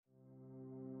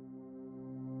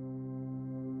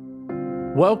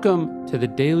Welcome to the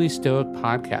Daily Stoic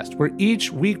Podcast, where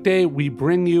each weekday we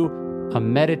bring you a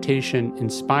meditation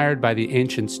inspired by the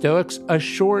ancient Stoics, a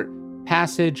short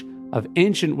passage of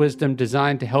ancient wisdom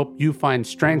designed to help you find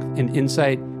strength and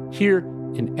insight here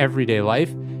in everyday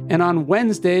life. And on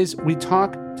Wednesdays, we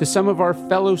talk to some of our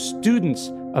fellow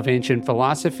students of ancient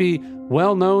philosophy,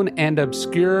 well-known and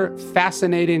obscure,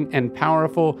 fascinating and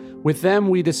powerful. With them,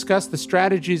 we discuss the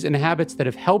strategies and habits that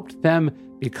have helped them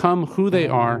become who they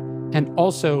are, and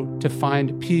also to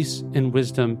find peace and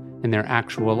wisdom in their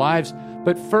actual lives.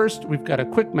 But first, we've got a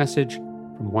quick message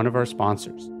from one of our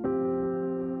sponsors.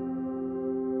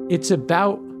 It's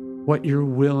about what you're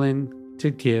willing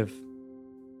to give.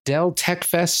 Dell Tech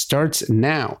Fest starts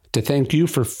now. To thank you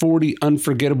for 40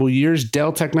 unforgettable years,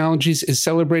 Dell Technologies is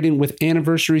celebrating with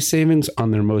anniversary savings on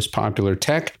their most popular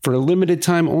tech. For a limited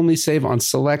time, only save on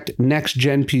select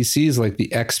next-gen PCs like the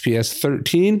XPS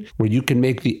 13, where you can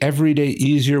make the everyday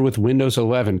easier with Windows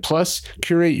 11. Plus,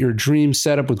 curate your dream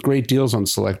setup with great deals on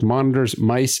select monitors,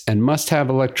 mice, and must-have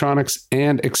electronics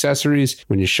and accessories.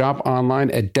 When you shop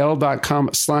online at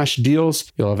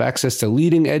Dell.com/deals, you'll have access to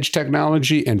leading-edge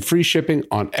technology and free shipping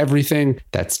on everything.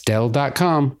 That's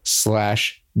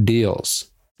Dell.com/deals.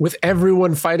 With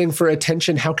everyone fighting for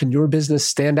attention, how can your business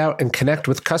stand out and connect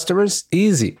with customers?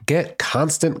 Easy. Get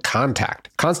Constant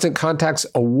Contact. Constant Contact's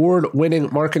award-winning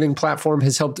marketing platform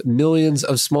has helped millions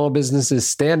of small businesses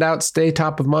stand out, stay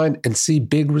top of mind, and see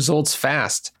big results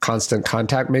fast. Constant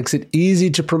Contact makes it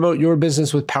easy to promote your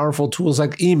business with powerful tools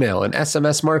like email and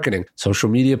SMS marketing, social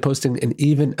media posting, and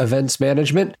even events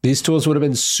management. These tools would have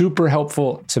been super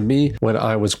helpful to me when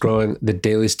I was growing the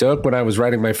Daily Stoic, when I was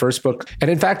writing my first book,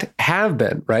 and in fact have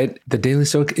been. Right? The Daily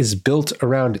Stoic is built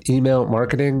around email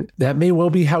marketing. That may well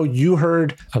be how you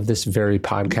heard of this very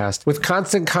podcast. With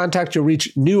Constant Contact, you'll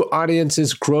reach new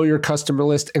audiences, grow your customer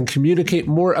list, and communicate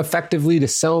more effectively to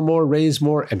sell more, raise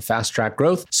more, and fast-track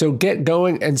growth. So get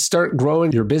going and start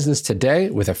growing your business today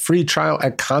with a free trial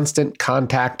at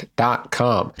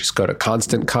ConstantContact.com. Just go to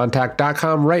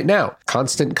ConstantContact.com right now.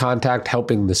 Constant Contact,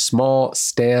 helping the small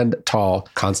stand tall.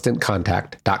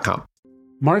 ConstantContact.com.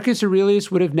 Marcus Aurelius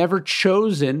would have never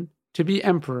chosen to be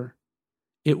emperor.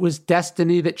 It was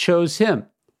destiny that chose him,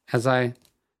 as I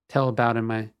tell about in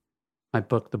my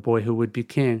book, The Boy Who Would Be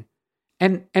King.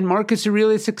 And Marcus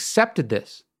Aurelius accepted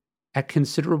this at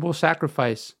considerable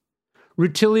sacrifice.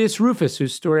 Rutilius Rufus,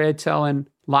 whose story I tell in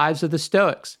Lives of the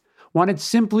Stoics, wanted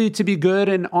simply to be good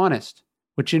and honest,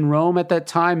 which in Rome at that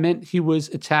time meant he was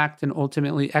attacked and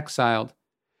ultimately exiled.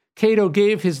 Cato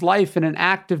gave his life in an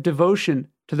act of devotion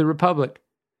to the Republic.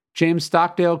 James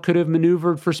Stockdale could have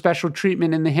maneuvered for special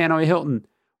treatment in the Hanoi Hilton,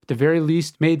 at the very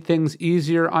least made things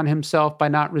easier on himself by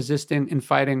not resisting and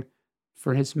fighting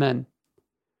for his men.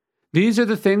 These are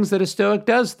the things that a Stoic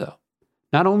does, though.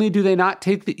 Not only do they not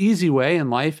take the easy way in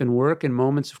life and work in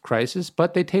moments of crisis,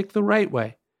 but they take the right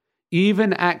way,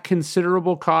 even at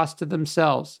considerable cost to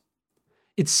themselves.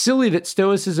 It's silly that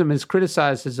Stoicism is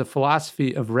criticized as a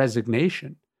philosophy of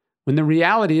resignation, when the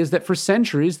reality is that for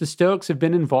centuries, the Stoics have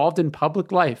been involved in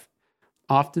public life,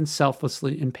 often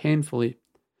selflessly and painfully.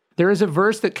 There is a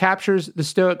verse that captures the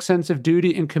Stoic sense of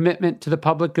duty and commitment to the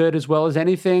public good as well as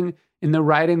anything in the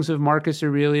writings of Marcus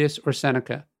Aurelius or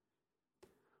Seneca.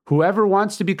 Whoever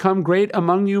wants to become great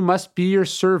among you must be your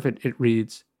servant, it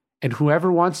reads, and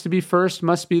whoever wants to be first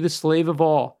must be the slave of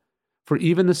all. For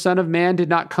even the Son of Man did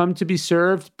not come to be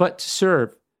served, but to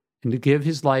serve, and to give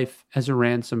his life as a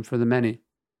ransom for the many.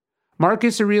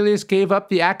 Marcus Aurelius gave up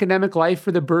the academic life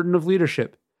for the burden of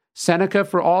leadership. Seneca,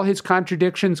 for all his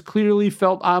contradictions, clearly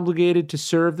felt obligated to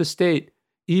serve the state,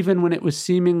 even when it was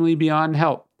seemingly beyond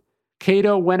help.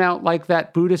 Cato went out like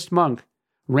that Buddhist monk,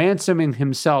 ransoming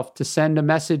himself to send a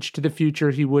message to the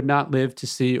future he would not live to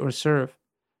see or serve.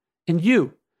 And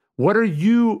you, what are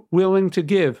you willing to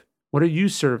give? What are you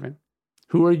serving?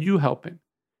 Who are you helping?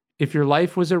 If your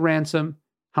life was a ransom,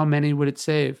 how many would it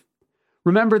save?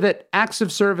 Remember that acts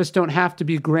of service don't have to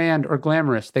be grand or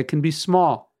glamorous. They can be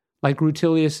small, like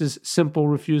Rutilius's simple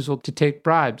refusal to take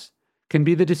bribes. Can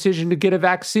be the decision to get a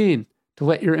vaccine, to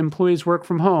let your employees work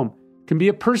from home. Can be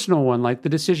a personal one, like the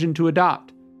decision to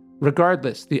adopt.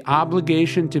 Regardless, the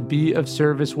obligation to be of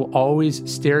service will always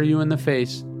stare you in the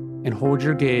face and hold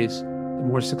your gaze the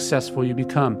more successful you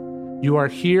become. You are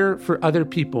here for other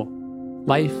people.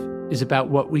 Life is about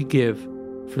what we give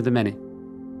for the many.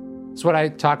 It's what I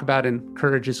talk about in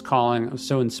Courage is Calling. I was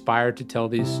so inspired to tell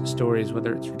these stories,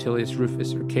 whether it's Rutilius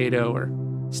Rufus or Cato or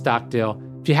Stockdale.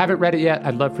 If you haven't read it yet,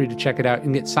 I'd love for you to check it out. You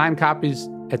can get signed copies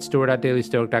at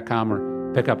store.dailystoic.com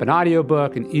or pick up an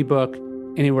audiobook, an ebook,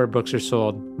 anywhere books are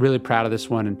sold. Really proud of this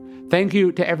one. And thank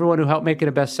you to everyone who helped make it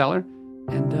a bestseller.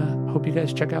 And I hope you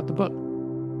guys check out the book.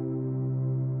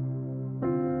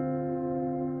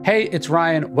 Hey, it's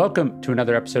Ryan. Welcome to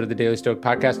another episode of the Daily Stoic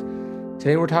Podcast.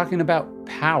 Today we're talking about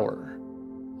power.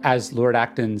 As Lord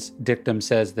Acton's dictum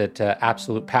says that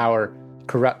absolute power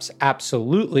corrupts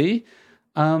absolutely.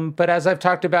 But as I've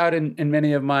talked about in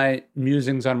many of my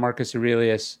musings on Marcus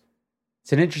Aurelius,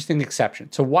 it's an interesting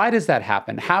exception. So why does that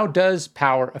happen? How does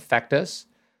power affect us?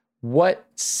 What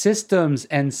systems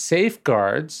and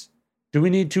safeguards do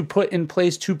we need to put in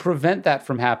place to prevent that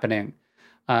from happening,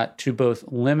 to both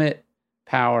limit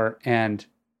power and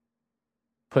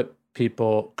put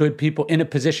good people in a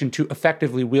position to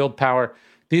effectively wield power?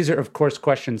 These are, of course,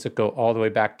 questions that go all the way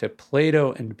back to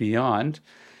Plato and beyond.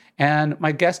 And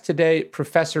my guest today,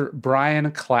 Professor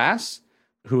Brian Klaas,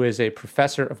 who is a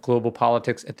professor of global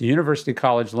politics at the University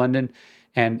College London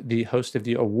and the host of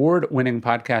the award-winning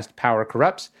podcast Power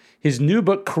Corrupts. His new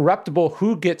book, Corruptible: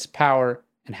 Who Gets Power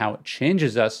and How It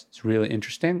Changes Us, is really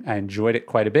interesting. I enjoyed it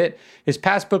quite a bit. His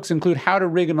past books include How to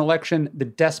Rig an Election, The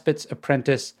Despot's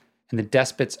Apprentice, and The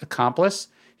Despot's Accomplice.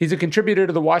 He's a contributor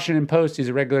to The Washington Post. He's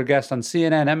a regular guest on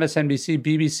CNN, MSNBC,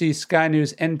 BBC, Sky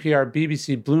News, NPR,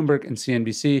 BBC, Bloomberg, and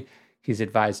CNBC. He's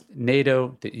advised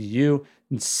NATO, the EU,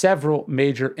 and several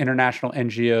major international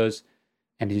NGOs,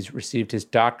 and he's received his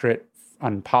doctorate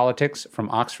on politics from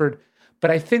Oxford.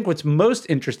 But I think what's most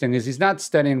interesting is he's not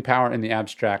studying power in the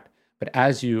abstract, but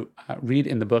as you read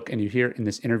in the book and you hear in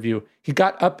this interview, he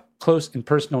got up close and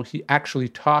personal. He actually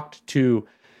talked to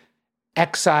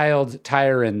exiled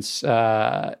tyrants,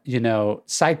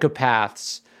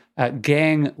 psychopaths,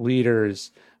 gang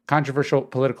leaders, controversial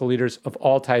political leaders of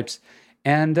all types.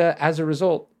 And as a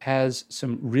result, has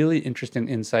some really interesting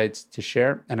insights to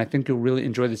share. And I think you'll really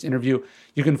enjoy this interview.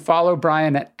 You can follow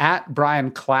Brian at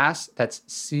Brian Klaas. That's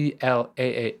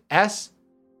Claas.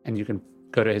 And you can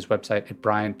go to his website at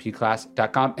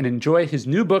brianpklaas.com and enjoy his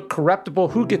new book, Corruptible: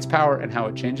 Who Gets Power and How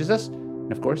It Changes Us.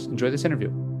 And of course, enjoy this interview.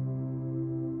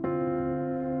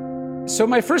 So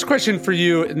my first question for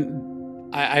you,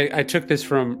 and I took this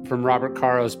from Robert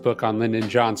Caro's book on Lyndon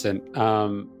Johnson.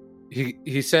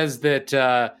 He says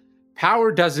that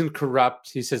power doesn't corrupt.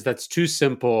 He says that's too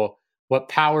simple. What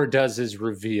power does is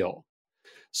reveal.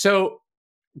 So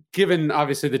given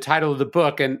obviously the title of the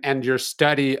book and your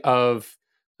study of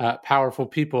powerful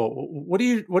people, what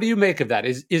do you make of that?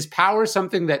 Is power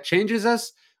something that changes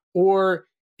us, or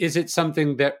is it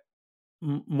something that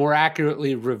more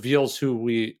accurately reveals who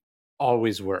we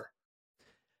always were?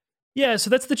 Yeah,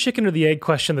 so that's the chicken or the egg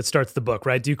question that starts the book,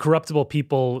 right? Do corruptible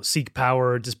people seek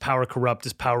power? Does power corrupt?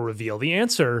 Does power reveal? The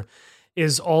answer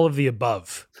is all of the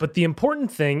above. But the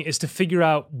important thing is to figure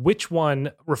out which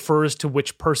one refers to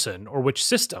which person or which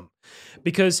system.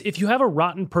 Because if you have a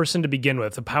rotten person to begin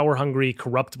with, a power-hungry,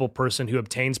 corruptible person who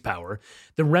obtains power,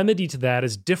 the remedy to that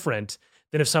is different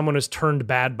than if someone is turned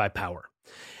bad by power.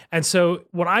 And so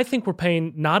what I think we're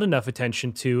paying not enough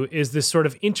attention to is this sort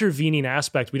of intervening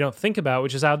aspect we don't think about,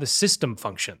 which is how the system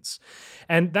functions.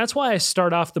 And that's why I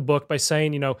start off the book by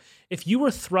saying, if you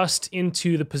were thrust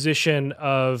into the position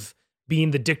of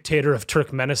being the dictator of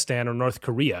Turkmenistan or North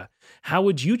Korea, how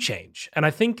would you change? And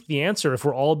I think the answer, if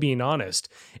we're all being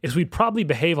honest, is we'd probably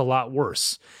behave a lot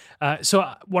worse. So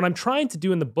what I'm trying to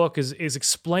do in the book is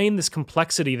explain this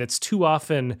complexity that's too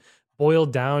often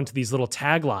boiled down to these little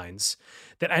taglines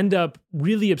that end up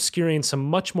really obscuring some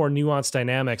much more nuanced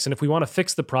dynamics. And if we want to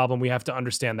fix the problem, we have to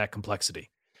understand that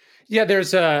complexity. Yeah,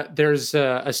 there's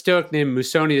a Stoic named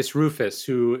Musonius Rufus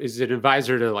who is an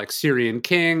advisor to a Syrian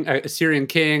king,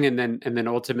 and then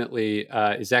ultimately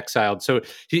is exiled. So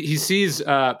he sees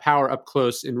power up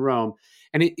close in Rome,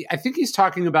 and I think he's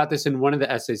talking about this in one of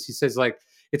the essays. He says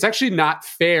it's actually not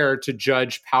fair to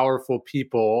judge powerful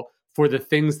people for the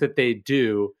things that they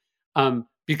do.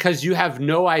 Because you have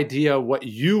no idea what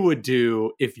you would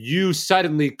do if you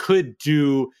suddenly could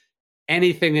do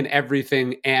anything and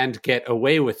everything and get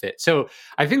away with it. So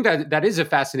I think that is a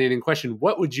fascinating question.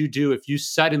 What would you do if you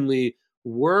suddenly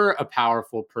were a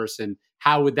powerful person?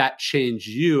 How would that change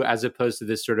you, as opposed to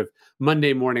this sort of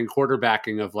Monday morning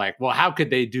quarterbacking of how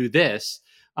could they do this?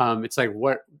 It's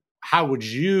how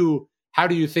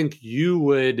do you think you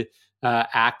would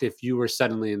act if you were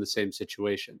suddenly in the same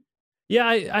situation? Yeah,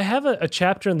 I have a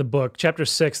chapter in the book, chapter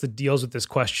 6, that deals with this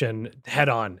question head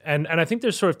on. And I think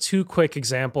there's sort of two quick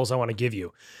examples I want to give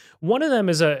you. One of them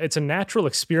is it's a natural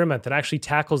experiment that actually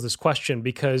tackles this question,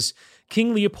 because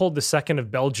King Leopold II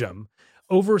of Belgium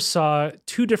oversaw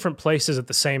two different places at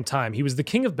the same time. He was the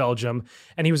king of Belgium,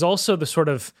 and he was also the sort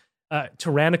of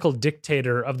tyrannical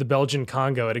dictator of the Belgian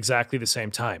Congo at exactly the same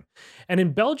time. And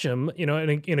in Belgium,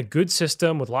 in a good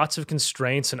system with lots of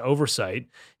constraints and oversight,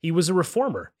 he was a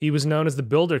reformer. He was known as the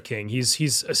Builder King.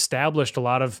 He's established a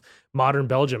lot of modern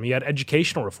Belgium. He had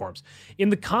educational reforms. In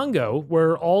the Congo,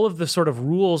 where all of the sort of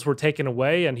rules were taken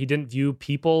away and he didn't view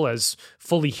people as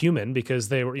fully human because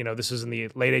they were, this was in the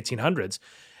late 1800s,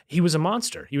 he was a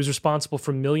monster. He was responsible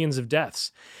for millions of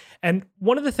deaths. And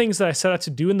one of the things that I set out to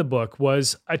do in the book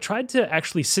was I tried to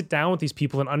actually sit down with these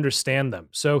people and understand them.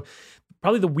 So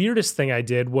probably the weirdest thing I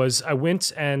did was I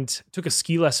went and took a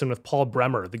ski lesson with Paul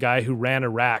Bremer, the guy who ran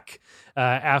Iraq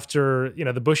after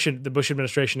the Bush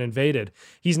administration invaded.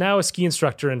 He's now a ski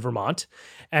instructor in Vermont,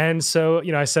 and so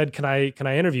I said, "Can I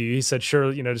interview you?" He said,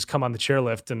 "Sure. Just come on the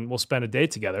chairlift and we'll spend a day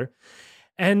together."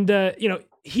 And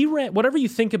he ran. Whatever you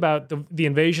think about the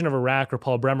invasion of Iraq or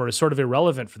Paul Bremer is sort of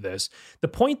irrelevant for this. The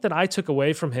point that I took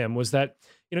away from him was that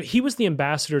he was the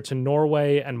ambassador to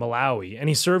Norway and Malawi, and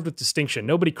he served with distinction.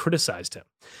 Nobody criticized him.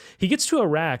 He gets to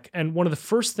Iraq, and one of the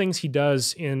first things he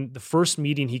does in the first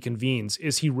meeting he convenes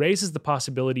is he raises the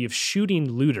possibility of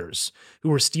shooting looters who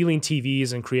were stealing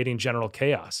TVs and creating general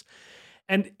chaos.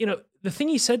 And the thing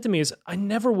he said to me is, I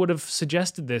never would have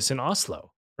suggested this in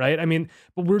Oslo. Right. I mean,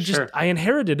 but I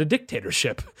inherited a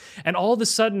dictatorship, and all of a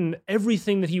sudden,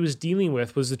 everything that he was dealing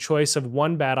with was the choice of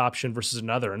one bad option versus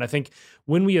another. And I think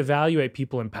when we evaluate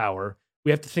people in power,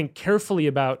 we have to think carefully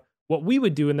about what we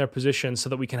would do in their position so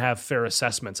that we can have fair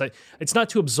assessments. It's not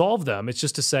to absolve them. It's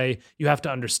just to say you have to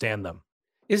understand them.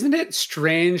 Isn't it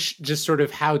strange just sort of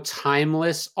how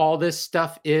timeless all this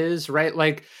stuff is, right?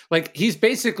 Like he's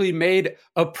basically made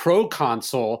a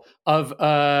proconsul of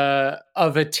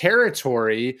a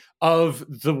territory of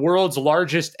the world's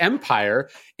largest empire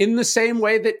in the same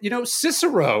way that,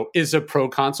 Cicero is a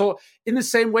proconsul, in the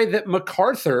same way that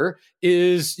MacArthur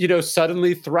is,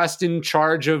 suddenly thrust in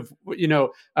charge of,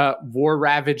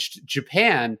 war-ravaged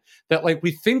Japan, that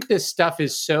we think this stuff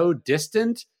is so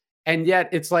distant. And yet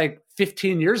it's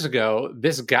 15 years ago,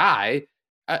 this guy,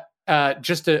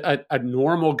 just a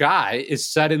normal guy,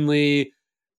 is suddenly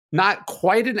not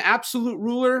quite an absolute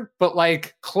ruler, but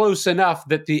close enough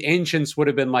that the ancients would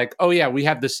have been oh yeah, we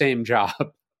have the same job.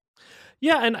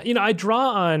 Yeah, and I draw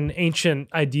on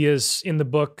ancient ideas in the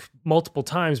book multiple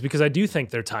times because I do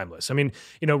think they're timeless. I mean,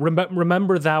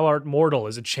 remember thou art mortal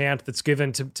is a chant that's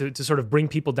given to sort of bring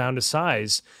people down to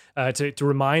size, to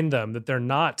remind them that they're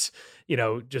not,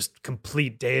 just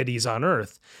complete deities on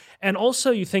earth. And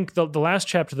also, you think the last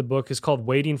chapter of the book is called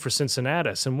Waiting for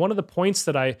Cincinnatus. And one of the points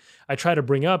that I try to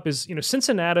bring up is,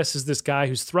 Cincinnatus is this guy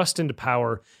who's thrust into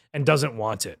power and doesn't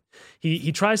want it.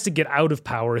 He tries to get out of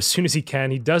power as soon as he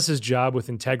can. He does his job with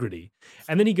integrity.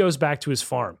 And then he goes back to his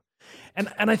farm. And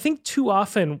I think too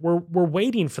often we're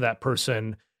waiting for that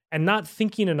person and not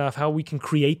thinking enough how we can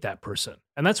create that person.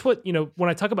 And that's what, when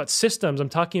I talk about systems, I'm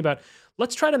talking about,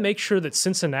 let's try to make sure that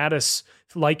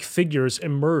Cincinnatus-like figures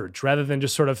emerge rather than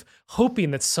just sort of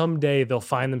hoping that someday they'll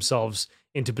find themselves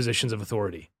into positions of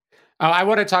authority. I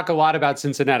want to talk a lot about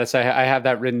Cincinnatus. I have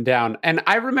that written down. And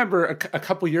I remember a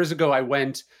couple years ago, I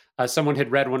went, someone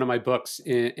had read one of my books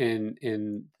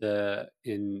in the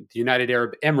United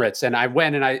Arab Emirates. And I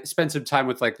went and I spent some time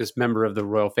with this member of the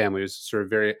royal family who's sort of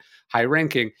very high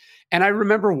ranking. And I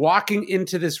remember walking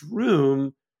into this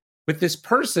room with this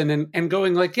person and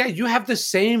going yeah, you have the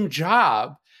same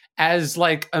job as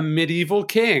a medieval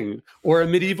king or a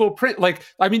medieval prince.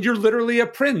 You're literally a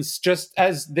prince, just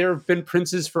as there have been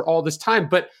princes for all this time,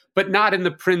 but not in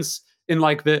the prince in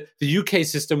the UK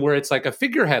system where it's a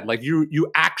figurehead.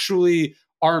 You actually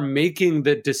are making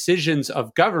the decisions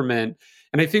of government.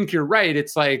 And I think you're right.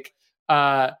 It's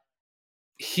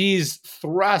he's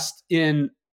thrust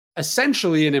in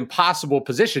essentially an impossible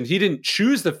position. He didn't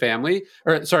choose the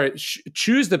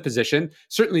choose the position,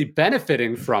 certainly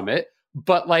benefiting from it,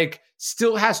 but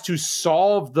still has to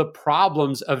solve the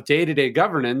problems of day-to-day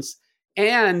governance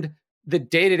and the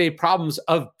day-to-day problems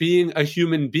of being a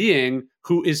human being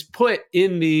who is put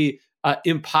in the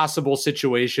impossible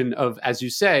situation of, as you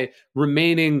say,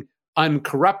 remaining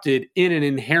uncorrupted in an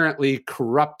inherently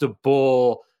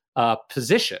corruptible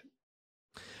position.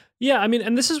 Yeah, I mean,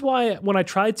 and this is why when I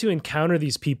tried to encounter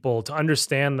these people, to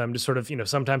understand them, to sort of,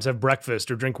 sometimes have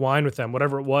breakfast or drink wine with them,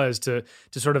 whatever it was, to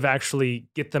sort of actually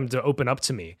get them to open up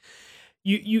to me,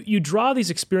 you draw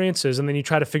these experiences and then you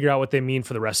try to figure out what they mean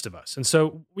for the rest of us. And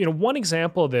so, one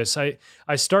example of this, I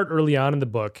start early on in the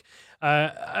book.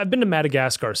 I've been to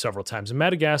Madagascar several times, and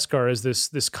Madagascar is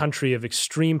this country of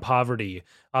extreme poverty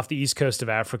off the east coast of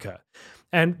Africa.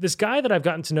 And this guy that I've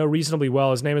gotten to know reasonably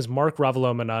well, his name is Mark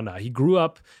Ravalomanana. He grew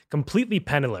up completely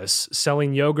penniless,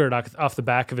 selling yogurt off the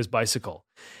back of his bicycle.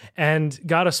 and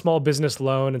got a small business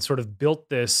loan and sort of built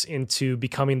this into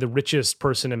becoming the richest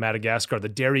person in Madagascar, the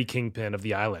dairy kingpin of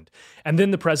the island, and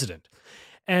then the president.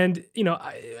 And,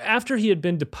 after he had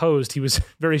been deposed, he was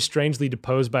very strangely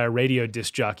deposed by a radio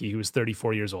disc jockey who was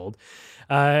 34 years old.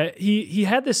 He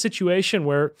had this situation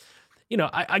where,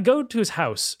 I go to his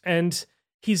house and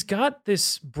he's got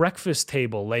this breakfast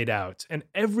table laid out, and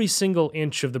every single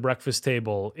inch of the breakfast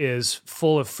table is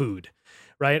full of food,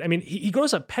 right? I mean, he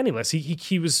grows up penniless.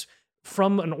 He was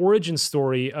from an origin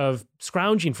story of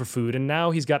scrounging for food, and now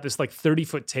he's got this like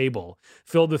 30-foot table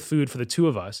filled with food for the two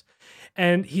of us.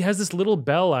 And he has this little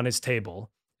bell on his table,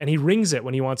 and he rings it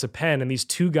when he wants a pen, and these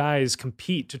two guys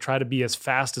compete to try to be as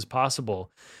fast as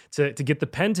possible to get the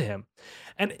pen to him.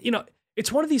 And,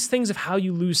 it's one of these things of how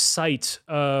you lose sight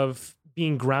of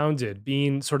being grounded,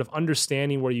 being sort of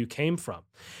understanding where you came from.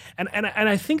 And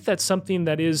I think that's something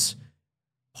that is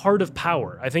part of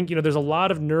power. I think, there's a lot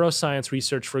of neuroscience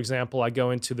research, for example, I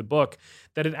go into the book,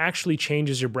 that it actually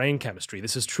changes your brain chemistry.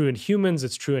 This is true in humans.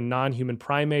 It's true in non-human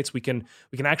primates. We can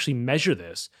actually measure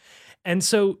this. And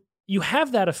so you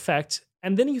have that effect.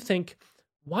 And then you think,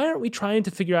 why aren't we trying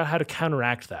to figure out how to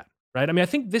counteract that? Right? I mean, I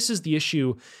think this is the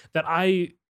issue that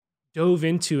I dove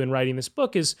into in writing this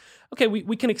book is, okay,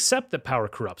 we can accept that power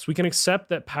corrupts. We can accept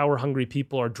that power-hungry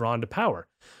people are drawn to power.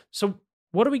 So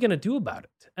what are we going to do about it?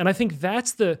 And I think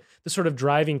that's the sort of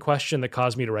driving question that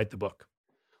caused me to write the book.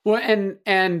 Well,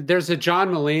 and there's a John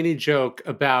Mulaney joke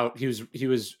about he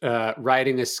was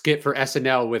writing a skit for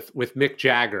SNL with Mick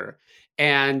Jagger,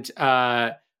 and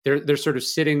they're sort of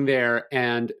sitting there,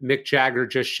 and Mick Jagger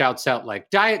just shouts out like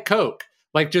Diet Coke,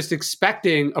 like just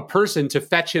expecting a person to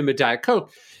fetch him a Diet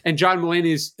Coke. And John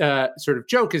Mulaney's sort of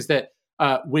joke is that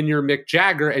when you're Mick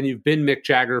Jagger and you've been Mick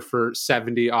Jagger for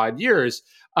 70 odd years,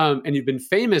 and you've been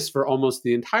famous for almost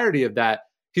the entirety of that,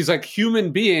 he's like,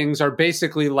 human beings are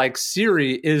basically like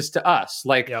Siri is to us,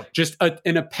 like just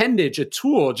an appendage, a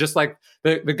tool, just like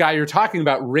the guy you're talking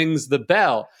about rings the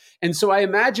bell. And so I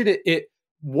imagine it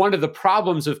one of the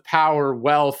problems of power,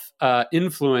 wealth,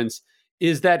 influence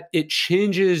is that it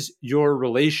changes your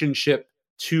relationship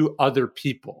to other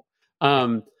people.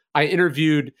 I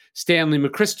interviewed Stanley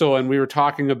McChrystal, and we were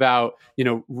talking about,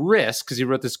 risk, because he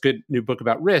wrote this good new book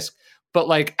about risk. But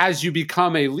like, as you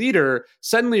become a leader,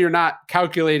 suddenly you're not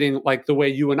calculating like the way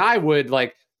you and I would,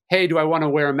 like, hey, do I want to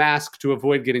wear a mask to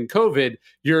avoid getting COVID?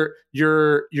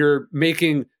 You're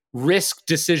making risk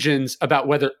decisions about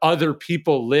whether other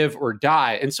people live or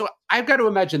die. And so I've got to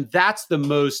imagine that's the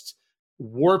most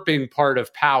warping part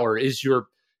of power, is your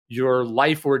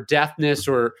life or deathness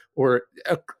or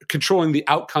controlling the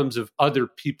outcomes of other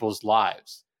people's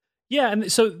lives. Yeah,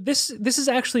 and so this is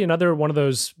actually another one of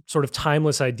those sort of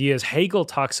timeless ideas. Hegel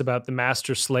talks about the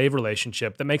master-slave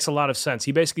relationship that makes a lot of sense.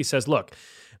 He basically says, look,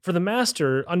 for the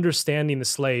master, understanding the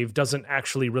slave doesn't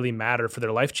actually really matter for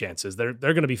their life chances. They're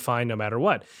going to be fine no matter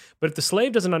what. But if the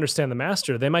slave doesn't understand the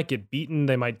master, they might get beaten,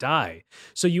 they might die.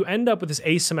 So you end up with this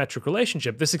asymmetric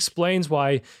relationship. This explains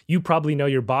why you probably know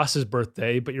your boss's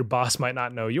birthday, but your boss might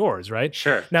not know yours, right?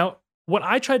 Sure. Now, what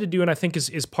I try to do, and I think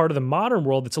is part of the modern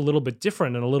world that's a little bit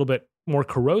different and a little bit more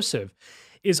corrosive,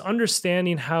 is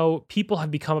understanding how people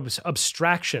have become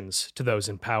abstractions to those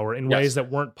in power in ways that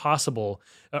weren't possible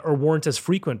or weren't as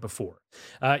frequent before.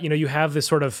 You have this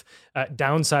sort of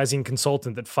downsizing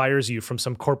consultant that fires you from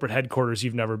some corporate headquarters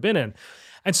you've never been in.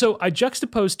 And so I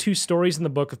juxtaposed two stories in the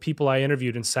book of people I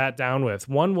interviewed and sat down with.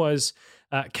 One was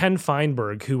Ken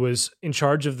Feinberg, who was in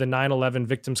charge of the 9/11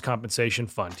 Victims Compensation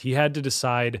Fund. He had to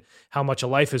decide how much a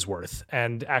life is worth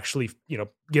and actually,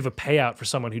 give a payout for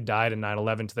someone who died in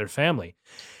 9/11 to their family.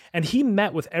 And he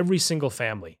met with every single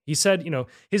family. He said,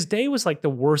 his day was like the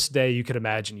worst day you could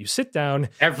imagine. You sit down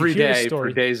every day for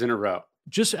days in a row.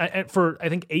 Just for, I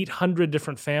think, 800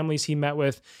 different families he met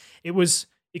with. It was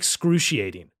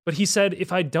excruciating. But he said,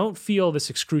 if I don't feel this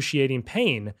excruciating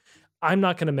pain, I'm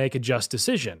not going to make a just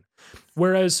decision.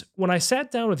 Whereas when I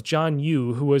sat down with John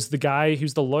Yoo, who was the guy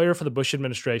who's the lawyer for the Bush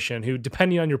administration, who,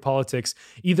 depending on your politics,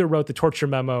 either wrote the torture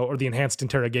memo or the enhanced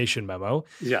interrogation memo.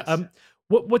 Yes.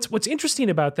 What's interesting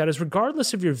about that is,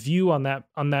 regardless of your view on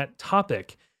that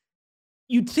topic,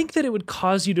 you'd think that it would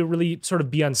cause you to really sort of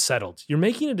be unsettled. You're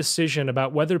making a decision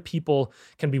about whether people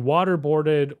can be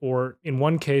waterboarded or, in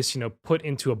one case, put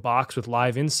into a box with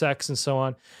live insects and so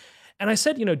on. And I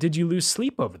said, did you lose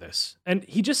sleep over this? And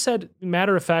he just said,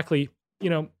 matter-of-factly,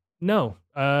 no.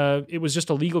 It was just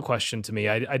a legal question to me.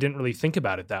 I didn't really think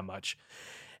about it that much.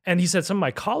 And he said some of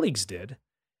my colleagues did.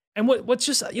 And what's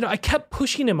just, I kept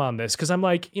pushing him on this because I'm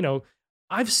like,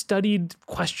 I've studied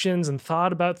questions and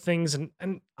thought about things,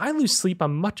 and I lose sleep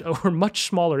on much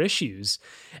smaller issues.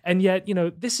 And yet,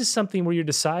 this is something where you're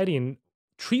deciding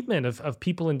treatment of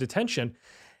people in detention.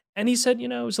 And he said, it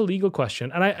was a legal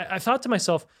question. And I thought to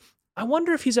myself, I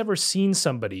wonder if he's ever seen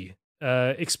somebody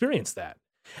experience that.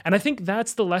 And I think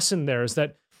that's the lesson there is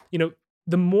that,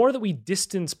 the more that we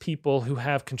distance people who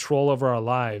have control over our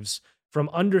lives from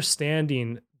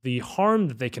understanding the harm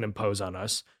that they can impose on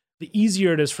us, the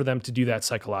easier it is for them to do that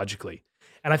psychologically.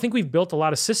 And I think we've built a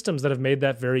lot of systems that have made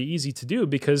that very easy to do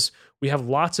because we have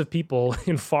lots of people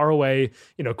in faraway,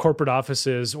 corporate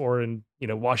offices or in,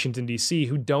 Washington, D.C.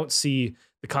 who don't see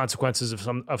the consequences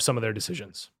of some of their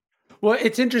decisions. Well,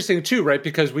 it's interesting too, right?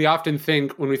 Because we often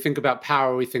think when we think about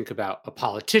power, we think about a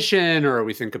politician or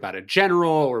we think about a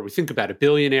general or we think about a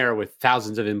billionaire with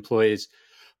thousands of employees.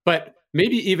 But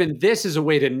maybe even this is a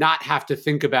way to not have to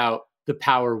think about the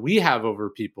power we have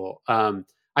over people.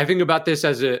 I think about this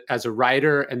as a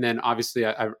writer, and then obviously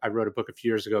I wrote a book a few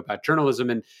years ago about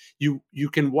journalism, and you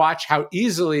can watch how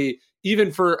easily,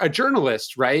 even for a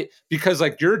journalist, right? Because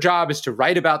like your job is to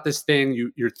write about this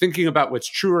thing, you're thinking about what's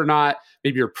true or not.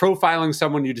 Maybe you're profiling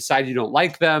someone, you decide you don't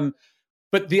like them,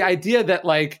 but the idea that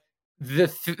like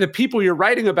the people you're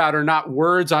writing about are not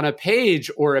words on a page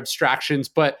or abstractions,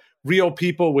 but real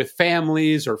people with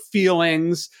families or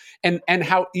feelings, and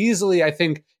how easily I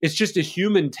think it's just a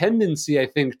human tendency, I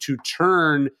think, to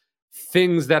turn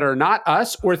things that are not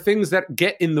us or things that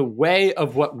get in the way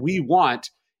of what we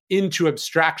want into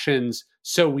abstractions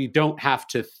so we don't have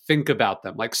to think about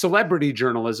them. Like celebrity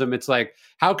journalism, it's like,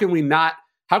 how can we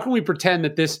pretend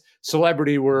that this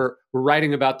celebrity we're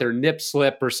writing about their nip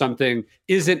slip or something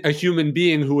isn't a human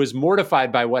being who is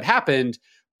mortified by what happened,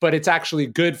 but it's actually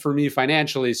good for me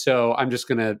financially, so I'm just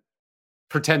going to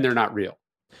pretend they're not real.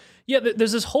 Yeah,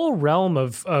 there's this whole realm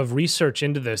of research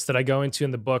into this that I go into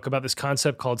in the book about this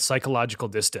concept called psychological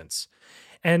distance.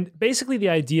 And basically the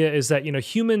idea is that,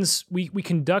 humans, we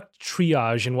conduct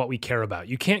triage in what we care about.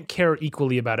 You can't care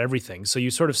equally about everything. So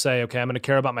you sort of say, okay, I'm going to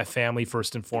care about my family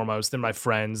first and foremost, then my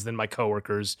friends, then my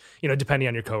coworkers, depending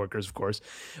on your coworkers, of course.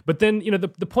 But then,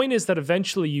 the point is that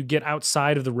eventually you get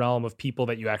outside of the realm of people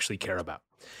that you actually care about.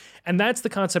 And that's the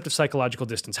concept of psychological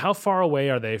distance. How far away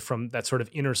are they from that sort of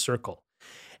inner circle?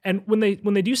 And when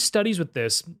they do studies with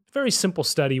this, very simple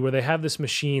study where they have this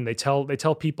machine, they tell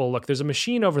people, look, there's a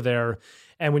machine over there,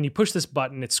 and when you push this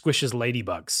button, it squishes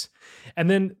ladybugs. And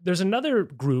then there's another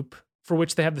group for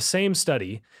which they have the same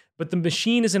study, but the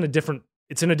machine is in a different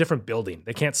building.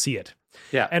 They can't see it.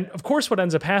 Yeah. And of course, what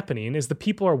ends up happening is the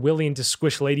people are willing to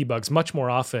squish ladybugs much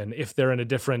more often if they're in a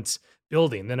different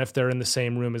building than if they're in the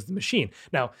same room as the machine.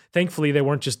 Now, thankfully, they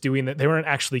weren't just doing that. They weren't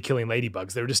actually killing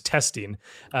ladybugs. They were just testing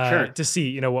to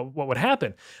see, what would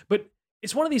happen. But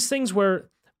it's one of these things where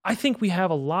I think we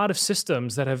have a lot of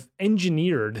systems that have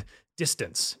engineered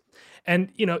distance.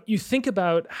 And, you think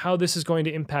about how this is going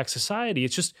to impact society.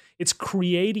 It's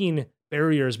creating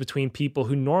barriers between people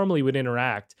who normally would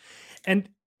interact. And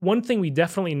one thing we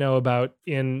definitely know about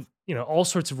in all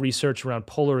sorts of research around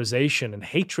polarization and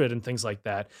hatred and things like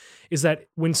that is that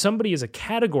when somebody is a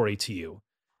category to you,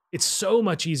 it's so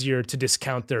much easier to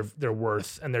discount their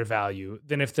worth and their value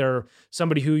than if they're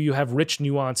somebody who you have rich,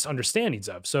 nuanced understandings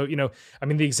of. So,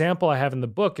 the example I have in the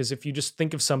book is if you just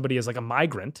think of somebody as like a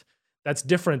migrant, that's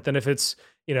different than if it's,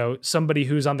 somebody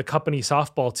who's on the company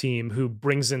softball team who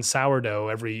brings in sourdough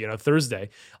every, Thursday.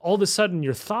 All of a sudden,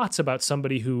 your thoughts about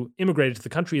somebody who immigrated to the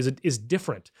country is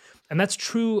different. And that's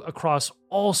true across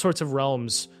all sorts of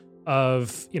realms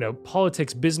of,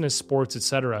 politics, business, sports,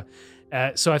 etc.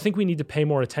 So I think we need to pay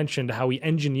more attention to how we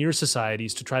engineer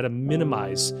societies to try to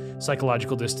minimize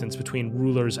psychological distance between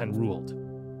rulers and ruled.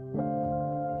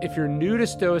 If you're new to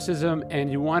Stoicism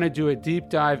and you want to do a deep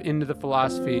dive into the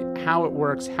philosophy, how it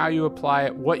works, how you apply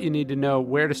it, what you need to know,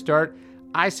 where to start,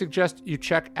 I suggest you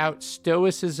check out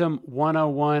Stoicism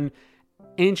 101,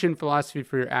 Ancient Philosophy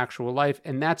for Your Actual Life.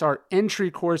 And that's our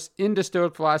entry course into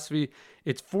Stoic philosophy.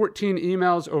 It's 14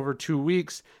 emails over 2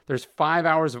 weeks. There's 5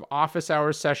 hours of office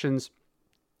hours sessions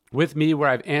with me where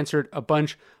I've answered a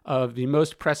bunch of the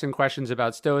most pressing questions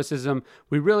about Stoicism.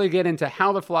 We really get into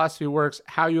how the philosophy works,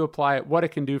 how you apply it, what it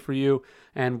can do for you,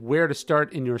 and where to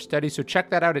start in your study. So check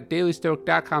that out at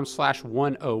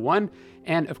dailystoic.com/101.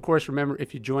 And of course, remember,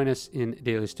 if you join us in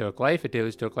Daily Stoic Life at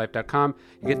dailystoiclife.com,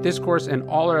 you get this course and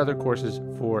all our other courses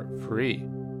for free.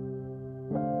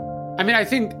 I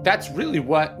think that's really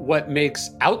what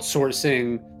makes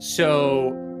outsourcing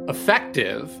so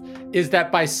effective is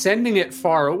that by sending it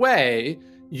far away,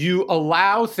 you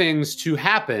allow things to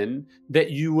happen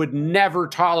that you would never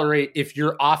tolerate if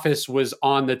your office was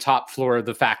on the top floor of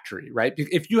the factory, right?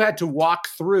 If you had to walk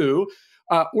through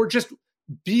or just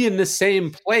be in the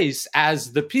same place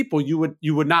as the people, you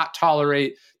would not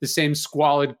tolerate the same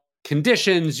squalid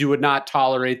conditions. You would not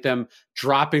tolerate them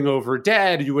dropping over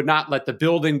dead. You would not let the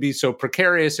building be so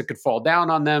precarious it could fall down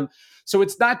on them. So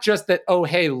it's not just that, oh,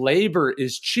 hey, labor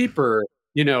is cheaper,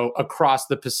 across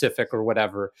the Pacific or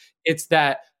whatever. It's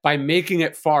that by making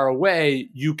it far away,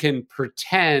 you can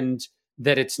pretend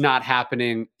that it's not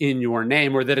happening in your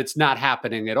name or that it's not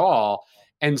happening at all.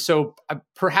 And so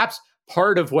perhaps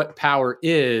part of what power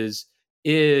is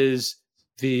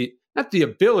the not the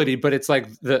ability, but it's like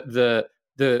the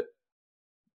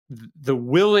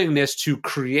willingness to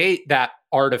create that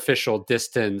artificial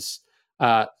distance,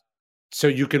 so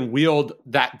you can wield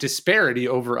that disparity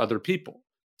over other people.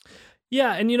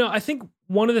 Yeah, and I think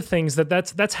one of the things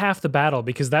that's half the battle,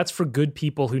 because that's for good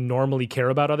people who normally care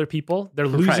about other people. They're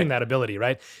losing that ability,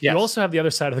 right? Yes. You also have the other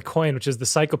side of the coin, which is the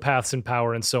psychopaths in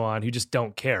power and so on who just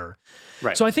don't care.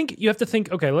 Right. So I think you have to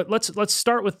think, okay, let's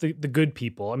start with the good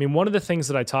people. I mean, one of the things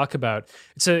that I talk about,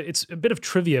 it's a bit of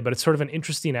trivia, but it's sort of an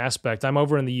interesting aspect. I'm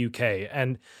over in the UK,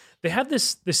 and they have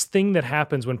this thing that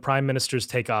happens when prime ministers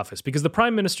take office, because the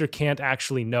prime minister can't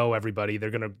actually know everybody they're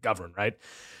going to govern, right?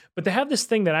 But they have this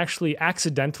thing that actually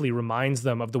accidentally reminds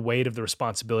them of the weight of the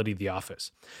responsibility of the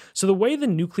office. So the way the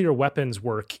nuclear weapons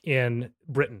work in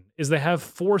Britain is they have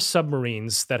 4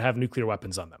 submarines that have nuclear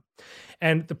weapons on them.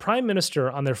 And the prime minister,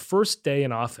 on their first day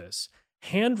in office,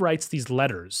 handwrites these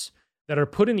letters that are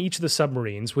put in each of the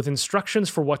submarines with instructions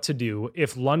for what to do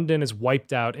if London is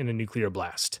wiped out in a nuclear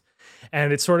blast.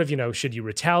 And it's sort of, should you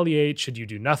retaliate? Should you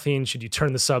do nothing? Should you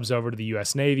turn the subs over to the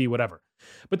US Navy? Whatever.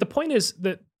 But the point is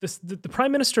that the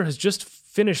prime minister has just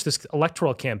finished this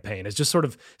electoral campaign, has just sort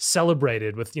of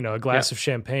celebrated with, a glass of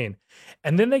champagne.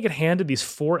 And then they get handed these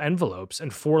 4 envelopes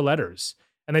and 4 letters.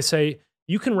 And they say,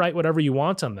 you can write whatever you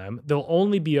want on them. They'll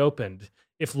only be opened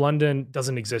if London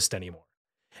doesn't exist anymore.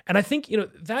 And I think,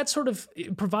 that sort of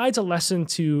provides a lesson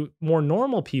to more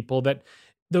normal people that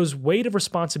those weight of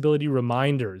responsibility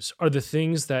reminders are the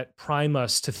things that prime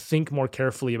us to think more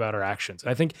carefully about our actions. And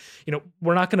I think,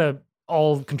 we're not going to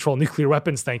all control nuclear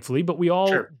weapons, thankfully, but we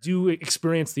all do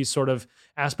experience these sort of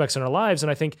aspects in our lives.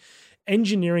 And I think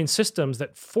engineering systems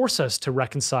that force us to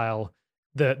reconcile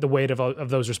the weight of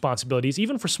those responsibilities,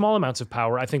 even for small amounts of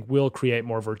power, I think will create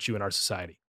more virtue in our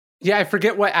society. Yeah, I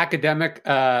forget what academic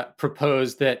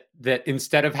proposed that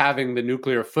instead of having the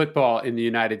nuclear football in the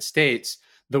United States,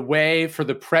 the way for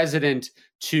the president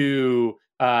to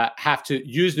have to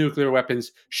use nuclear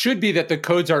weapons should be that the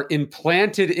codes are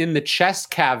implanted in the chest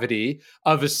cavity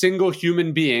of a single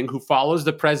human being who follows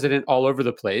the president all over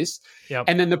the place. Yep.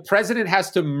 And then the president has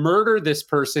to murder this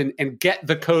person and get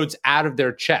the codes out of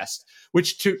their chest,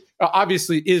 which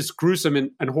obviously is gruesome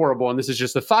and horrible. And this is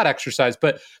just a thought exercise.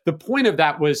 But the point of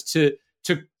that was to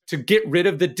get rid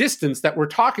of the distance that we're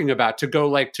talking about, to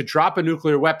go to drop a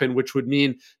nuclear weapon, which would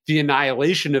mean the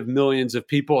annihilation of millions of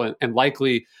people and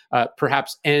likely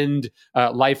perhaps end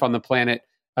life on the planet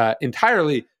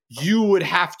entirely. You would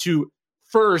have to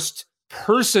first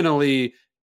personally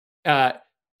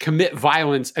commit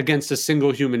violence against a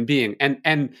single human being.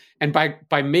 And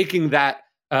by making that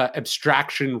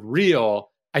abstraction real,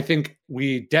 I think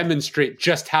we demonstrate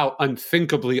just how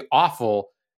unthinkably awful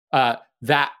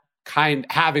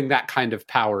having that kind of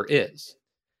power is.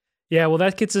 Yeah, well,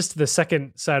 that gets us to the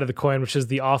second side of the coin, which is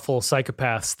the awful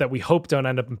psychopaths that we hope don't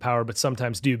end up in power, but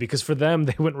sometimes do, because for them,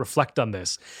 they wouldn't reflect on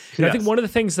this. And I think one of the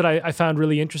things that I found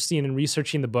really interesting in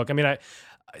researching the book, I mean,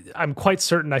 I'm quite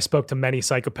certain I spoke to many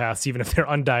psychopaths, even if they're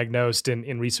undiagnosed,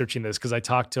 in researching this, because I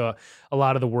talked to a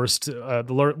lot of the worst of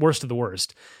the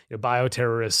worst,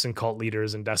 bioterrorists and cult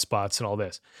leaders and despots and all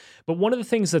this. But one of the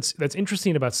things that's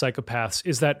interesting about psychopaths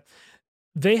is that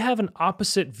they have an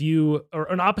opposite view or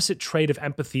an opposite trait of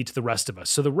empathy to the rest of us.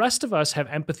 So the rest of us have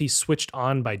empathy switched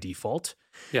on by default.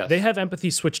 Yes. They have empathy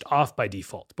switched off by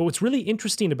default. But what's really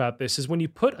interesting about this is when you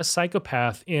put a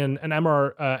psychopath in an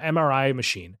MRI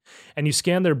machine and you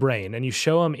scan their brain and you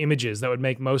show them images that would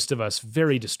make most of us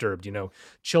very disturbed,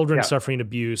 children suffering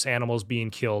abuse, animals being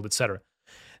killed, etc.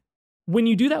 When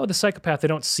you do that with a psychopath, they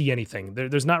don't see anything.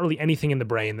 There's not really anything in the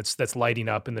brain that's lighting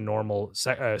up in the normal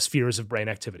spheres of brain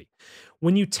activity.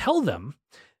 When you tell them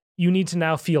you need to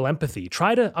now feel empathy,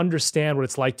 try to understand what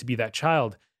it's like to be that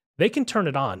child, they can turn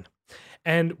it on.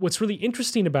 And what's really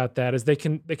interesting about that is they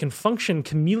can function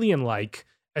chameleon-like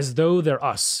as though they're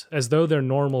us, as though they're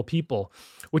normal people,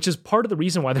 which is part of the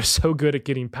reason why they're so good at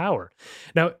getting power.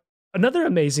 Now, another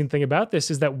amazing thing about this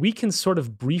is that we can sort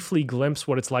of briefly glimpse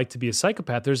what it's like to be a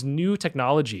psychopath. There's new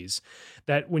technologies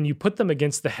that when you put them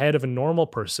against the head of a normal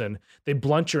person, they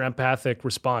blunt your empathic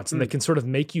response and they can sort of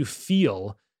make you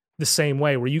feel the same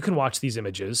way, where you can watch these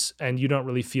images and you don't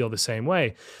really feel the same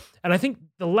way. And I think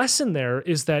the lesson there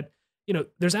is that,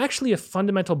 there's actually a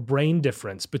fundamental brain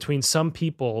difference between some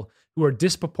people who are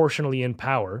disproportionately in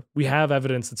power. We have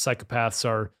evidence that psychopaths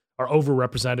are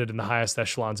overrepresented in the highest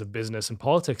echelons of business and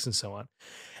politics and so on.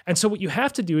 And so what you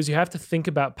have to do is you have to think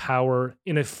about power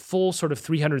in a full sort of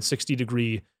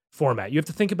 360-degree format. You have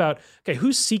to think about, okay,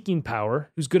 who's seeking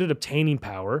power, who's good at obtaining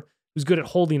power, who's good at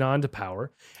holding on to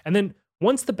power. And then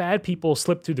once the bad people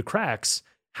slip through the cracks,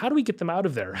 how do we get them out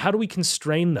of there? How do we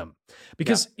constrain them?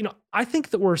 Because, I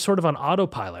think that we're sort of on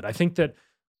autopilot. I think that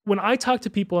when I talk to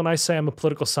people and I say I'm a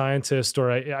political scientist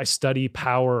or I study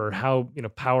power or how,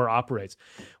 power operates,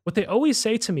 what they always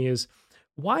say to me is,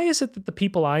 why is it that the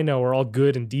people I know are all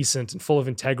good and decent and full of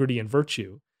integrity and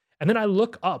virtue? And then I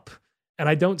look up and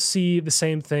I don't see the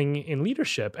same thing in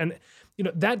leadership. And,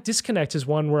 that disconnect is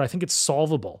one where I think it's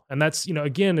solvable. And that's,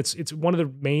 again, it's one of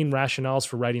the main rationales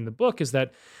for writing the book is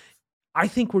that I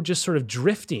think we're just sort of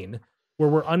drifting where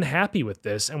we're unhappy with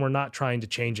this and we're not trying to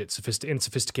change it in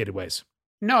sophisticated ways.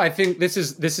 No, I think this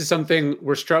is something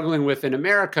we're struggling with in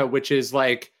America, which is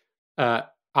like,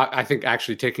 I think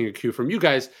actually taking a cue from you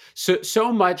guys,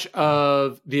 so much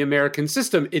of the American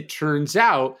system, it turns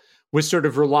out, was sort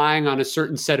of relying on a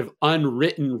certain set of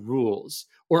unwritten rules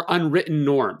or unwritten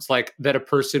norms, like that a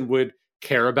person would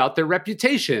care about their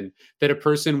reputation, that a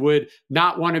person would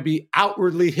not want to be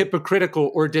outwardly hypocritical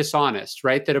or dishonest,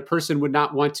 right? That a person would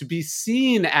not want to be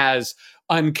seen as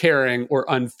uncaring or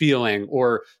unfeeling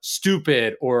or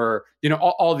stupid or,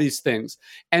 all these things.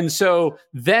 And so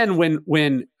then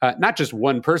when not just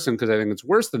one person, because I think it's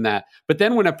worse than that, but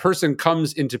then when a person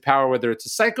comes into power, whether it's a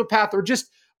psychopath or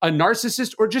just a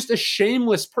narcissist or just a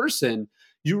shameless person,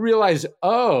 you realize,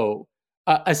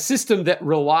 a system that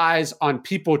relies on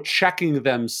people checking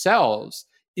themselves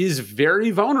is very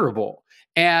vulnerable.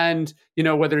 And,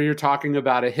 whether you're talking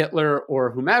about a Hitler or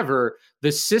whomever,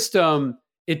 the system,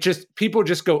 people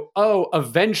just go,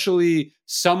 eventually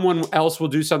someone else will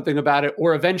do something about it,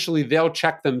 or eventually they'll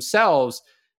check themselves.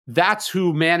 That's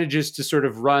who manages to sort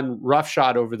of run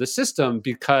roughshod over the system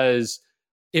because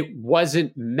it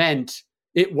wasn't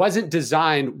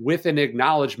designed with an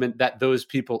acknowledgement that those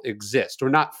people exist or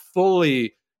not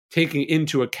fully taking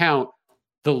into account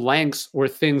the lengths or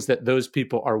things that those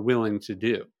people are willing to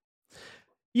do.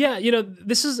 Yeah,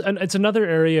 it's another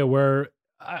area where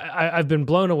I've been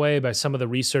blown away by some of the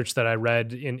research that I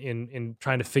read in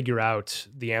trying to figure out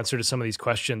the answer to some of these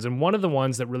questions. And one of the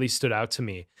ones that really stood out to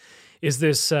me is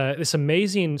this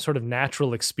amazing sort of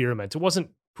natural experiment. It wasn't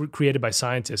created by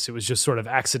scientists. It was just sort of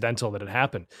accidental that it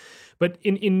happened. But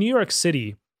in New York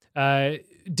City,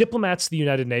 diplomats to the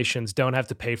United Nations don't have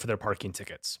to pay for their parking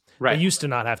tickets. Right. They used to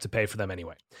not have to pay for them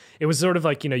anyway. It was sort of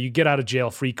like, you get out of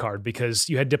jail free card because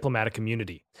you had diplomatic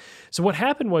immunity. So what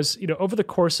happened was, over the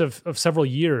course of several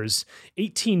years,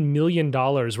 $18 million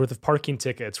worth of parking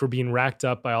tickets were being racked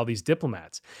up by all these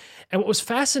diplomats. And what was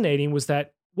fascinating was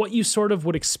that what you sort of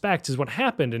would expect is what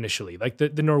happened initially. Like the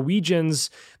Norwegians,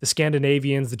 the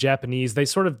Scandinavians, the Japanese, they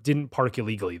sort of didn't park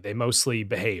illegally. They mostly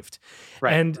behaved.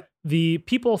 Right. And the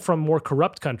people from more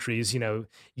corrupt countries,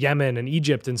 Yemen and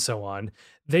Egypt and so on,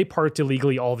 they parked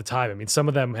illegally all the time. I mean, some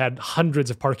of them had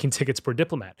hundreds of parking tickets per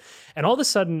diplomat. And all of a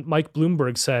sudden, Mike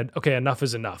Bloomberg said, okay, enough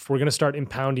is enough. We're going to start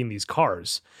impounding these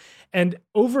cars. And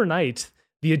overnight,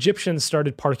 the Egyptians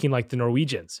started parking like the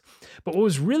Norwegians. But what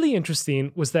was really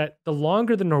interesting was that the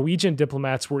longer the Norwegian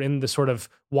diplomats were in the sort of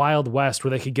Wild West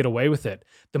where they could get away with it,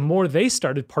 the more they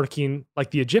started parking like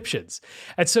the Egyptians.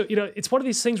 And so, it's one of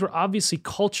these things where obviously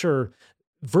culture,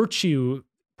 virtue,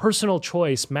 personal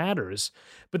choice matters,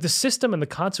 but the system and the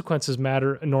consequences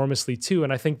matter enormously too.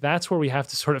 And I think that's where we have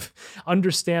to sort of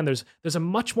understand there's a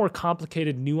much more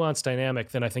complicated, nuanced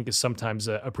dynamic than I think is sometimes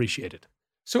appreciated.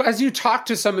 So as you talk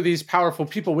to some of these powerful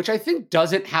people, which I think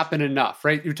doesn't happen enough,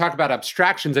 right? You talk about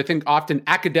abstractions. I think often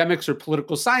academics or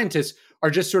political scientists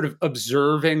are just sort of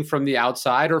observing from the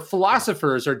outside, or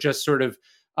philosophers are just sort of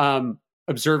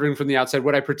observing from the outside.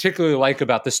 What I particularly like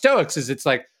about the Stoics is it's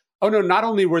like, oh no, not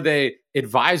only were they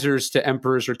advisors to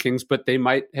emperors or kings, but they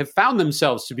might have found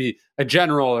themselves to be a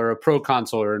general or a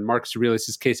proconsul, or in Marcus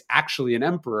Aurelius' case, actually an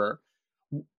emperor.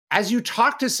 As you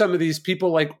talk to some of these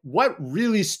people, like what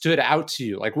really stood out to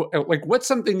you? Like what's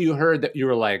something you heard that you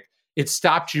were like, it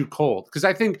stopped you cold? Because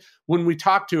I think when we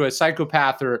talk to a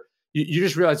psychopath, or you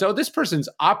just realize, oh, this person's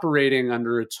operating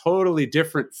under a totally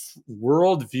different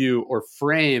worldview or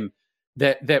frame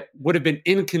that would have been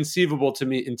inconceivable to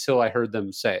me until I heard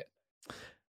them say it.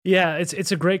 Yeah,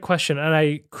 it's a great question, and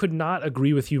I could not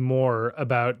agree with you more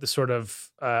about the sort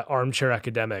of armchair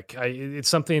academic. It's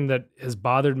something that has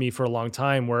bothered me for a long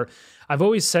time, where I've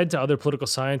always said to other political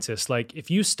scientists, like if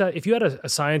you had a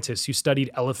scientist who studied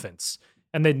elephants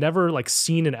and they'd never like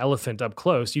seen an elephant up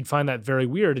close, you'd find that very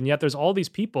weird. And yet there's all these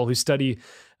people who study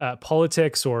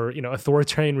politics or,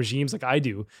 authoritarian regimes like I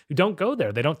do, who don't go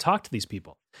there. They don't talk to these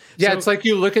people. Yeah, So, it's like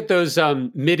you look at those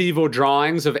medieval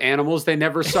drawings of animals they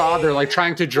never saw. They're like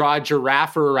trying to draw a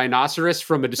giraffe or a rhinoceros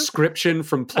from a description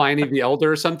from Pliny the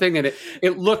Elder or something, and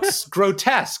it looks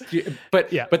grotesque.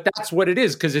 But that's what it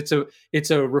is, because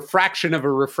it's a refraction of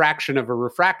a refraction of a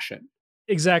refraction.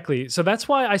 Exactly. So that's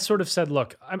why I sort of said,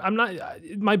 look, I'm not,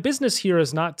 my business here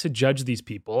is not to judge these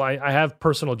people. I have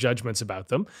personal judgments about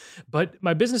them, but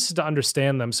my business is to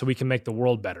understand them so we can make the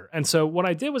world better. And so what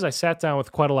I did was I sat down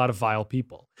with quite a lot of vile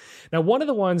people. Now, one of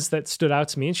the ones that stood out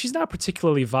to me, and she's not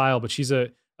particularly vile, but she's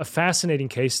a fascinating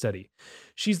case study.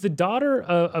 She's the daughter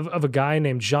of a guy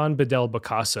named Jean Bedel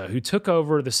Bokassa, who took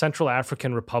over the Central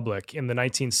African Republic in the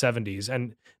 1970s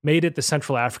and made it the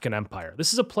Central African Empire.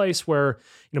 This is a place where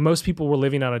most people were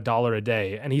living on $1 a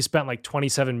day, and he spent like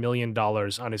 $27 million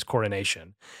on his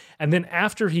coronation. And then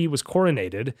after he was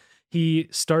coronated, he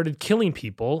started killing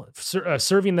people,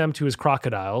 serving them to his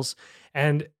crocodiles,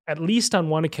 and at least on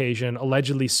one occasion,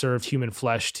 allegedly served human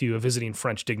flesh to a visiting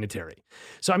French dignitary.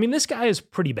 So, I mean, this guy is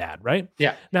pretty bad, right?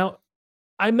 Yeah. Now,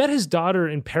 I met his daughter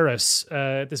in Paris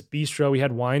at this bistro. We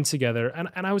had wine together,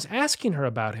 and I was asking her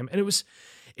about him, and it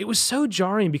was so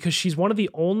jarring because she's one of the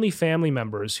only family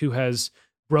members who has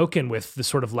broken with the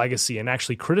sort of legacy and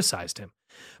actually criticized him.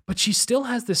 But she still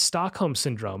has this Stockholm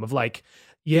syndrome of like,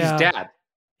 yeah,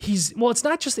 he's dad. It's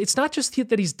not just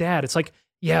that he's dad. It's like,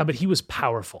 yeah, but he was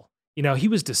powerful. He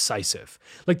was decisive.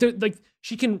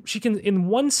 She can in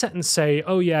one sentence say,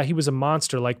 oh yeah, he was a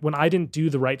monster. Like when I didn't do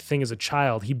the right thing as a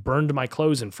child, he burned my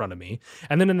clothes in front of me.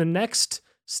 And then in the next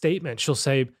statement, she'll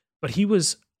say, but he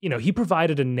was, he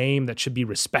provided a name that should be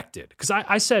respected. Because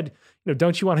I said,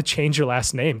 don't you want to change your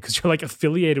last name? Because you're like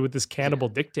affiliated with this cannibal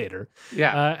dictator.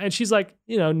 Yeah. And she's like,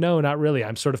 no, not really.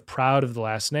 I'm sort of proud of the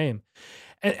last name.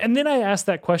 And then I asked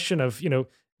that question of,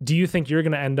 do you think you're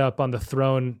going to end up on the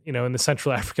throne, in the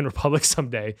Central African Republic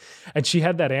someday? And she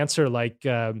had that answer like,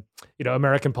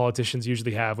 American politicians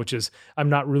usually have, which is, I'm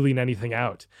not ruling anything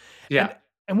out. Yeah.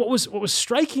 And what was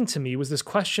striking to me was this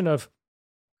question of,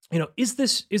 is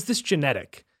this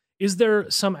genetic? Is there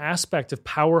some aspect of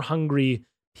power hungry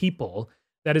people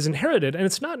that is inherited? And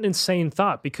it's not an insane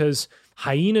thought, because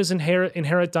hyenas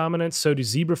inherit dominance. So do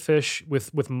zebrafish.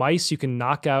 With mice, you can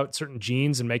knock out certain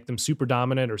genes and make them super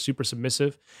dominant or super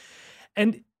submissive.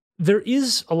 And there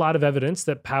is a lot of evidence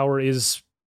that power is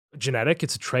genetic.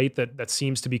 It's a trait that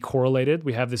seems to be correlated.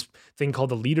 We have this thing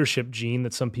called the leadership gene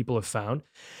that some people have found.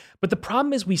 But the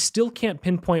problem is we still can't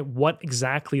pinpoint what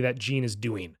exactly that gene is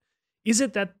doing. Is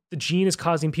it that the gene is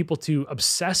causing people to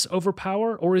obsess over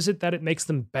power, or is it that it makes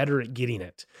them better at getting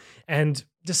it? And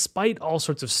despite all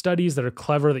sorts of studies that are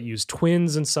clever, that use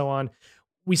twins and so on,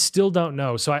 we still don't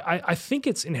know. So I think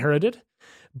it's inherited,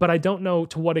 but I don't know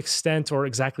to what extent or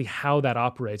exactly how that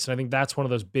operates. And I think that's one of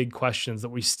those big questions that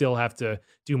we still have to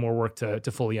do more work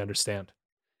to fully understand.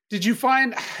 Did you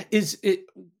find,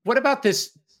 what about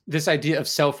this idea of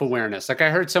self-awareness? Like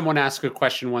I heard someone ask a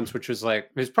question once, which was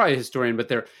like, it's probably a historian,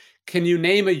 but can you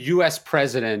name a US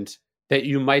president that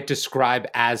you might describe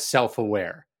as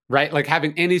self-aware, right? Like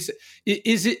having any,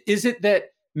 is it that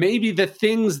maybe the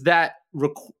things that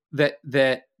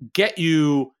get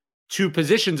you to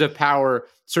positions of power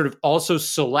sort of also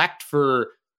select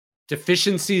for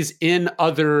deficiencies in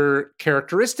other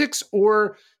characteristics?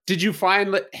 Or did you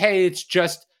find that, hey, it's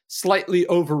just slightly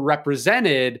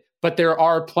overrepresented, but there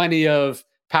are plenty of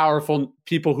powerful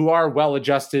people who are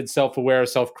well-adjusted, self-aware,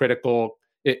 self-critical,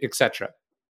 etc.?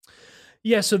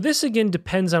 Yeah, so this again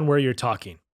depends on where you're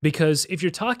talking. Because if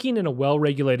you're talking in a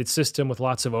well-regulated system with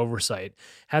lots of oversight,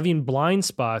 having blind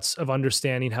spots of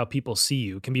understanding how people see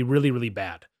you can be really, really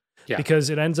bad. Yeah. Because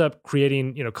it ends up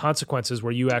creating, consequences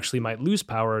where you actually might lose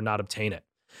power or not obtain it.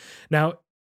 Now,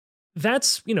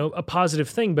 that's, a positive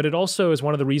thing, but it also is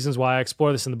one of the reasons why I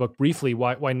explore this in the book briefly,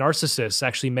 why narcissists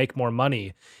actually make more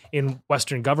money in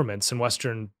Western governments and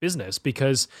Western business,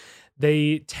 because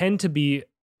they tend to be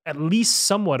at least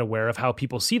somewhat aware of how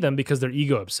people see them because they're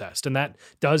ego obsessed. And that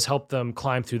does help them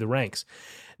climb through the ranks.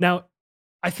 Now,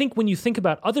 I think when you think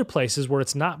about other places where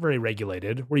it's not very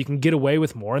regulated, where you can get away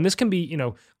with more, and this can be,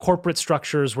 corporate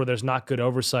structures where there's not good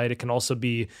oversight. It can also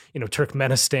be,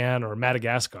 Turkmenistan or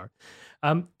Madagascar.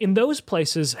 In those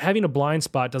places, having a blind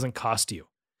spot doesn't cost you.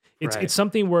 It's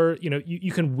something where,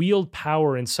 you can wield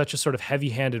power in such a sort of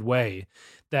heavy-handed way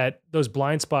that those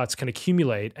blind spots can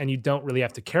accumulate and you don't really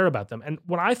have to care about them. And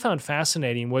what I found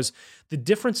fascinating was the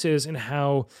differences in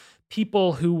how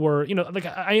people who were, like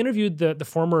I interviewed the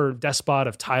former despot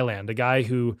of Thailand, a guy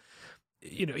who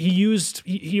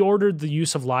he ordered the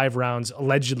use of live rounds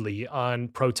allegedly on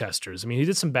protesters. I mean, he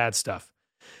did some bad stuff.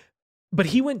 But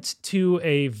he went to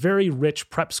a very rich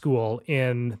prep school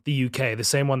in the UK, the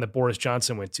same one that Boris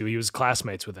Johnson went to. He was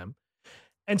classmates with him.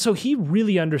 And so he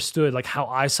really understood like how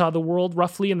I saw the world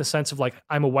roughly, in the sense of like,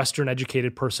 I'm a Western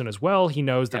educated person as well. He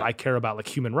knows that I care about like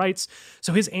human rights.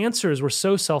 So his answers were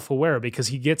so self-aware because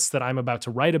he gets that I'm about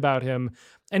to write about him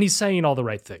and he's saying all the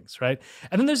right things, right?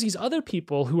 And then there's these other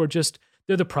people who are just,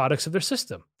 they're the products of their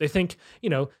system. They think,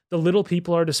 the little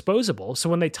people are disposable. So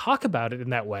when they talk about it in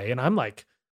that way, and I'm like,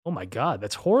 oh my God,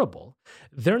 that's horrible.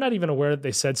 They're not even aware that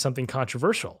they said something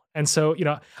controversial. And so,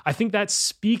 I think that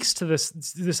speaks to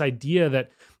this idea that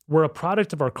we're a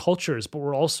product of our cultures, but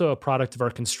we're also a product of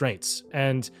our constraints.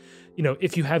 And,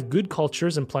 if you have good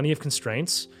cultures and plenty of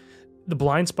constraints, the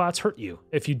blind spots hurt you.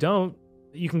 If you don't,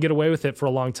 you can get away with it for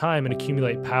a long time and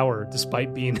accumulate power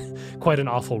despite being quite an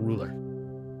awful ruler.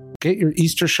 Get your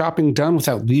Easter shopping done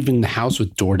without leaving the house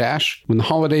with DoorDash. When the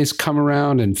holidays come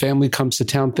around and family comes to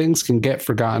town, things can get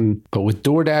forgotten. But with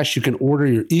DoorDash, you can order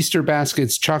your Easter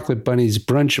baskets, chocolate bunnies,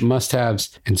 brunch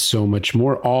must-haves, and so much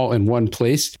more, all in one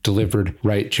place, delivered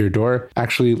right to your door.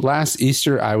 Actually, last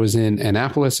Easter, I was in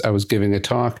Annapolis. I was giving a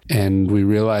talk, and we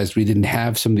realized we didn't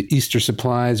have some of the Easter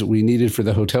supplies we needed for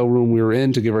the hotel room we were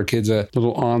in to give our kids a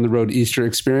little on-the-road Easter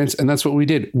experience. And that's what we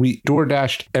did. We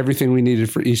DoorDashed everything we needed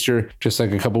for Easter, just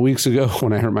like a couple weeks ago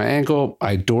when I hurt my ankle.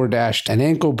 I DoorDashed an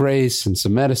ankle brace and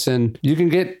some medicine. You can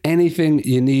get anything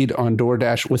you need on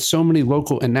DoorDash. With so many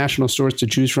local and national stores to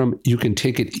choose from, you can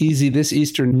take it easy this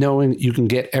Easter knowing you can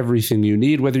get everything you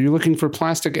need. Whether you're looking for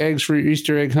plastic eggs for your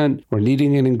Easter egg hunt or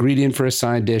needing an ingredient for a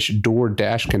side dish,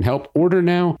 DoorDash can help. Order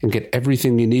now and get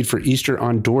everything you need for Easter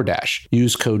on DoorDash.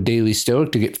 Use code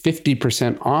DailyStoic to get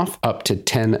 50% off up to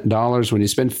 $10 when you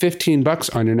spend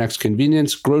 $15 on your next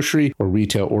convenience, grocery, or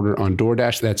retail order on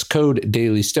DoorDash. That's code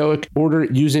DailyStoic. Order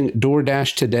using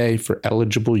DoorDash today for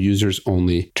eligible users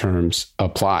only. Terms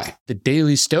apply. The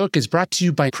Daily Stoic is brought to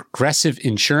you by Progressive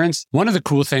Insurance. One of the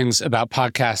cool things about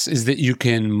podcasts is that you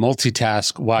can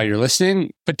multitask while you're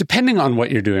listening, but depending on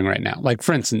what you're doing right now, like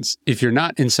for instance, if you're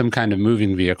not in some kind of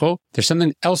moving vehicle, there's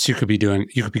something else you could be doing.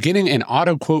 You could be getting an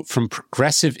auto quote from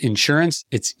Progressive Insurance.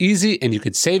 It's easy and you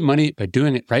could save money by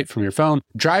doing it right from your phone.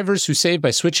 Drivers who save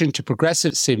by switching to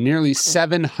Progressive save nearly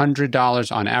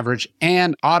 $700 on average,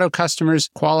 and auto customers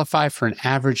qualify for an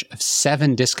average of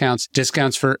 7 discounts.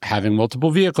 Discounts for having multiple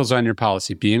vehicles on your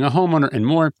policy, being a homeowner, and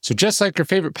more. So just like your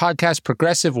favorite podcast,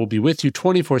 Progressive will be with you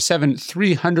 24/7,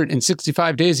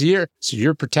 365 days a year, so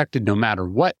you're protected no matter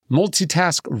what.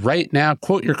 Multitask right now.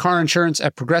 Quote your car insurance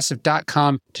at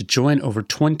Progressive.com to join over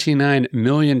 29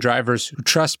 million drivers who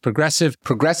trust Progressive.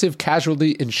 Progressive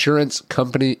Casualty Insurance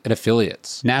Company and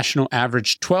Affiliates. National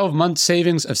average 12-month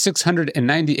savings of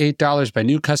 $698 by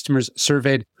new customers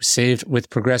surveyed who saved with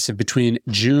Progressive between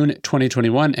June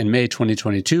 2021 and May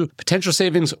 2022. Potential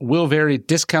savings will vary.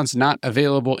 Discounts not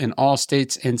available in all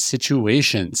states and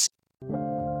situations.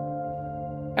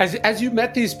 As you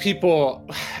met these people,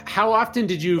 how often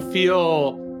did you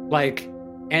feel like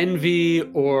envy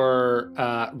or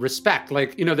respect?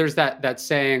 Like, there's that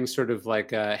saying, sort of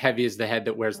like heavy is the head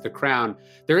that wears the crown.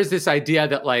 There is this idea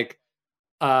that like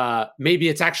maybe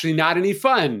it's actually not any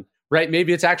fun, right?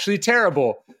 Maybe it's actually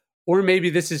terrible. Or maybe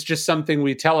this is just something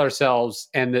we tell ourselves,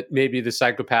 and that maybe the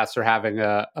psychopaths are having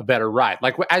a better ride.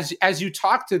 Like as you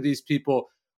talk to these people,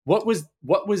 what was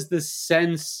the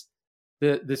sense,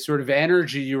 the sort of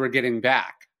energy you were getting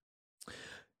back?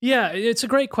 Yeah, it's a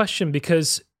great question,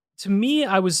 because to me,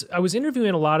 I was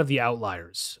interviewing a lot of the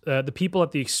outliers, the people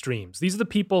at the extremes. These are the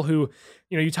people who,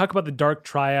 you talk about the dark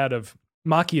triad of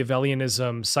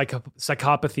Machiavellianism,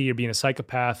 psychopathy, or being a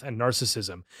psychopath, and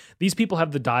narcissism. These people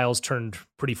have the dials turned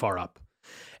pretty far up.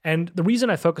 And the reason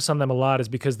I focus on them a lot is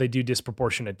because they do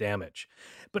disproportionate damage.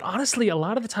 But honestly, a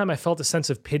lot of the time I felt a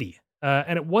sense of pity.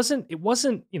 And it wasn't,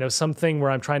 something where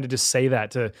I'm trying to just say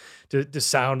that to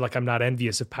sound like I'm not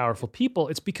envious of powerful people.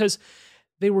 It's because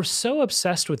they were so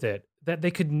obsessed with it that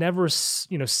they could never,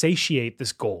 satiate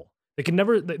this goal.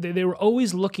 They were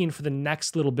always looking for the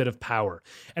next little bit of power.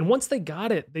 And once they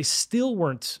got it, they still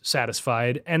weren't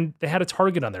satisfied, and they had a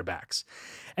target on their backs.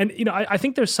 And, I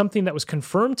think there's something that was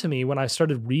confirmed to me when I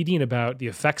started reading about the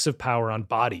effects of power on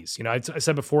bodies. I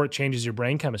said before, it changes your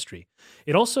brain chemistry.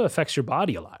 It also affects your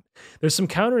body a lot. There's some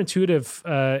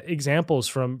counterintuitive examples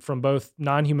from both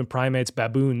non-human primates,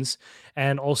 baboons,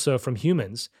 and also from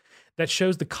humans that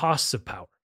shows the costs of power.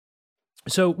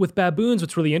 So with baboons,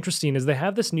 what's really interesting is they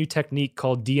have this new technique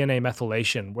called DNA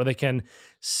methylation, where they can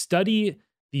study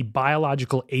the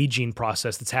biological aging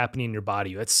process that's happening in your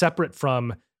body. It's separate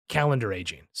from calendar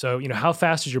aging. So, how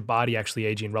fast is your body actually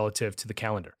aging relative to the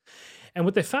calendar? And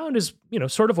what they found is,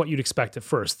 sort of what you'd expect at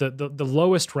first. The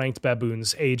lowest ranked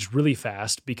baboons aged really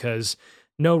fast because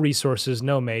no resources,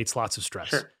 no mates, lots of stress.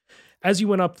 Sure. As you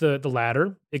went up the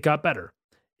ladder, it got better,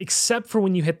 except for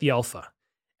when you hit the alpha.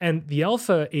 And the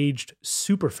alpha aged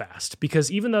super fast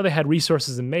because even though they had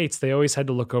resources and mates, they always had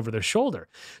to look over their shoulder.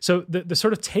 So the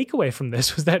sort of takeaway from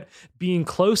this was that being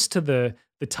close to the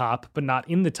top, but not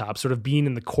in the top, sort of being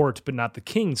in the court, but not the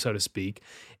king, so to speak,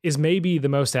 is maybe the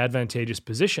most advantageous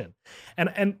position.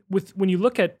 And when you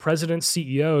look at presidents,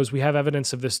 CEOs, we have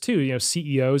evidence of this too.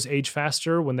 CEOs age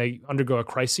faster when they undergo a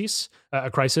crisis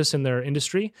in their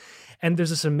industry. And there's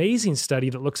this amazing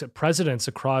study that looks at presidents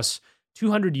across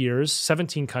 200 years,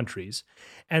 17 countries,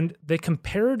 and they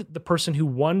compared the person who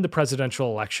won the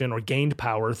presidential election or gained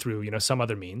power through, some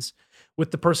other means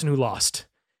with the person who lost.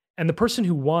 And the person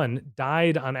who won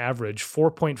died on average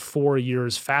 4.4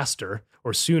 years faster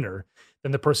or sooner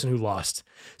than the person who lost.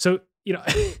 So,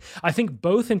 I think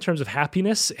both in terms of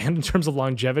happiness and in terms of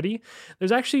longevity,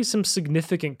 there's actually some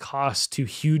significant cost to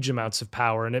huge amounts of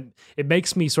power. And it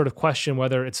makes me sort of question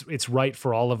whether it's right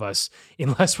for all of us,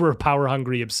 unless we're power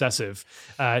hungry, obsessive,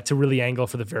 to really angle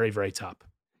for the very, very top.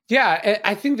 Yeah,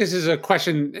 I think this is a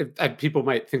question people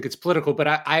might think it's political, but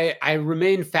I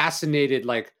remain fascinated.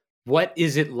 Like, what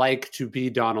is it like to be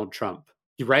Donald Trump?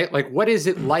 Right? Like, what is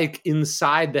it like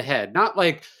inside the head? Not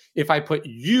like if I put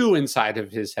you inside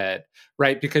of his head,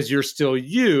 right? Because you're still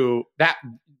you, that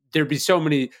there'd be so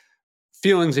many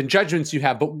feelings and judgments you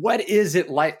have. But what is it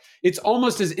like? It's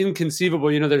almost as inconceivable.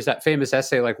 There's that famous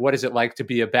essay, like, what is it like to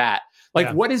be a bat?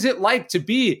 Like, What is it like to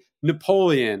be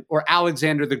Napoleon or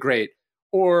Alexander the Great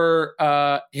or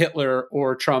Hitler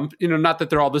or Trump? Not that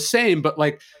they're all the same, but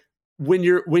like, when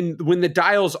the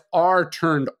dials are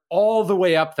turned all the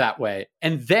way up that way,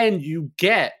 and then you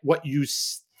get what you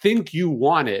think you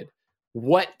wanted,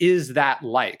 what is that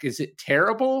like? Is it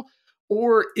terrible?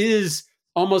 Or is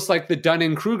almost like the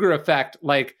Dunning-Kruger effect,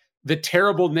 like the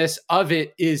terribleness of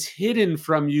it is hidden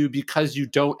from you because you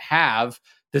don't have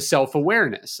the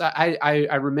self-awareness?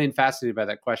 I remain fascinated by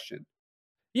that question.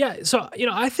 Yeah. So,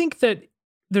 I think that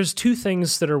there's two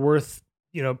things that are worth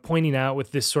pointing out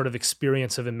with this sort of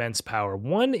experience of immense power.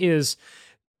 One is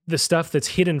the stuff that's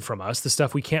hidden from us, the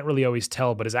stuff we can't really always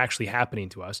tell, but is actually happening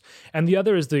to us. And the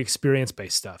other is the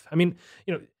experience-based stuff. I mean,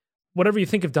 whatever you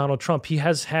think of Donald Trump, he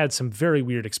has had some very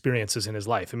weird experiences in his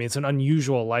life. I mean, it's an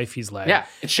unusual life he's led. Yeah,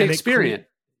 it's Shakespearean.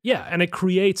 And it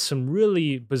creates some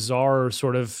really bizarre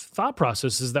sort of thought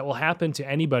processes that will happen to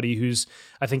anybody who's,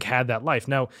 I think, had that life.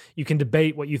 Now, you can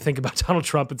debate what you think about Donald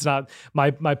Trump. It's not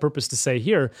my purpose to say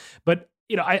here, but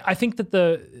I think that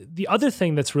the other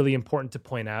thing that's really important to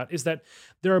point out is that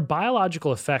there are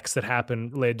biological effects that happen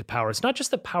related to power. It's not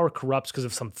just that power corrupts because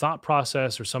of some thought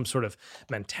process or some sort of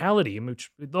mentality,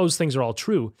 which those things are all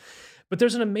true. But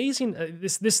there's an amazing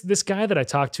this guy that I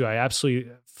talked to, I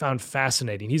absolutely found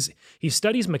fascinating. He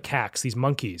studies macaques, these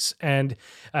monkeys, and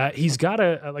he's got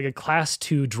a class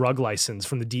 2 drug license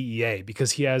from the DEA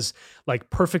because he has like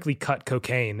perfectly cut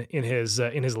cocaine in his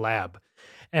lab.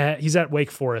 He's at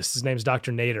Wake Forest. His name's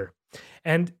Dr. Nader.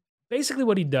 And basically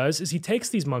what he does is he takes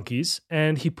these monkeys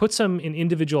and he puts them in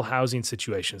individual housing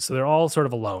situations. So they're all sort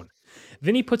of alone.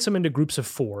 Then he puts them into groups of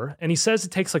 4. And he says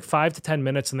it takes like 5 to 10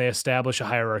 minutes and they establish a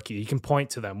hierarchy. He can point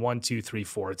to them 1, 2, 3,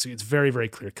 4. It's very, very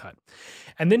clear cut.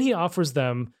 And then he offers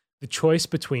them the choice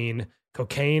between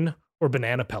cocaine or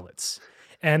banana pellets.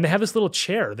 And they have this little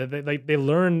chair that they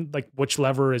learn like which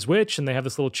lever is which. And they have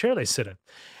this little chair they sit in.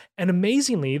 And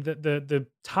amazingly, the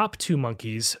top 2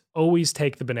 monkeys always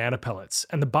take the banana pellets,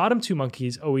 and the bottom 2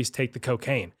 monkeys always take the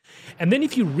cocaine. And then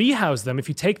if you rehouse them, if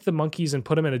you take the monkeys and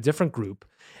put them in a different group,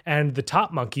 and the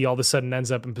top monkey all of a sudden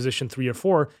ends up in position 3 or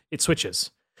 4, it switches.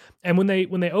 And when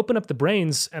they open up the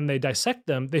brains and they dissect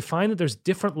them, they find that there's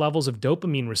different levels of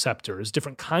dopamine receptors,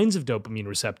 different kinds of dopamine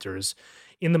receptors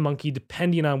in the monkey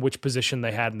depending on which position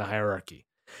they had in the hierarchy.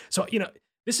 So,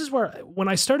 this is where, when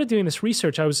I started doing this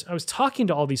research, I was talking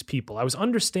to all these people. I was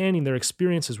understanding their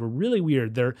experiences were really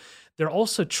weird. They're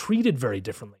also treated very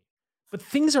differently. But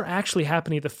things are actually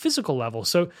happening at the physical level.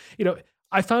 So,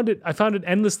 I found it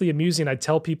endlessly amusing. I'd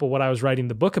tell people what I was writing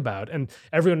the book about, and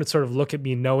everyone would sort of look at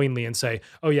me knowingly and say,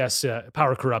 "Oh yes,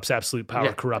 power corrupts, absolute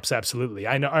power corrupts, absolutely.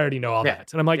 I already know all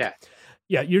that." And I'm like,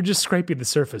 yeah, you're just scraping the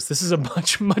surface. This is a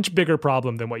much, much bigger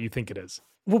problem than what you think it is.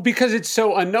 Well, because it's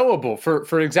so unknowable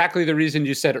for exactly the reason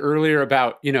you said earlier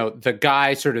about, the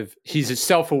guy he's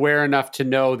self-aware enough to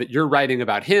know that you're writing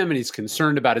about him and he's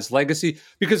concerned about his legacy,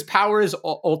 because power is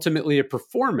ultimately a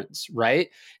performance, right?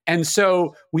 And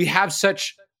so we have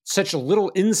such such a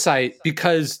little insight,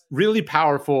 because really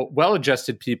powerful,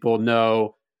 well-adjusted people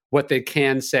know what they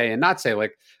can say and not say.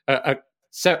 Like,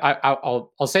 so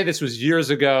I'll say this was years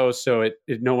ago, so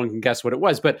no one can guess what it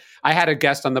was. But I had a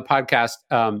guest on the podcast,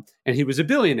 and he was a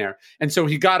billionaire, and so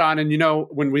he got on, and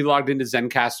when we logged into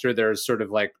Zencaster, there's sort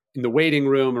of like in the waiting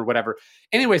room or whatever.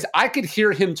 Anyways, I could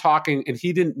hear him talking, and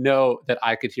he didn't know that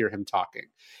I could hear him talking,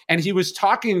 and he was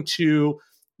talking to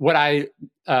what I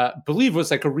believe was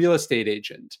like a real estate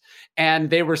agent, and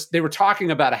they were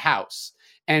talking about a house,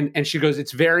 and she goes,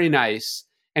 "It's very nice,"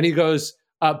 and he goes,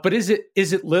 "But is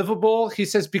it livable?" He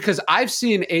says, "Because I've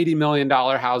seen $80 million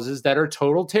houses that are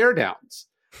total teardowns."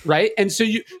 Right. And so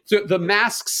the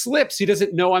mask slips. He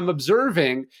doesn't know I'm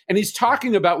observing. And he's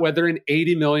talking about whether an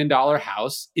 $80 million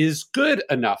house is good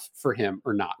enough for him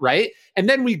or not. Right. And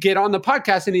then we get on the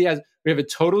podcast, and we have a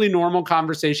totally normal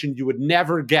conversation. You would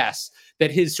never guess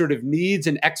that his sort of needs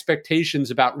and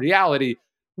expectations about reality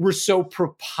were so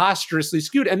preposterously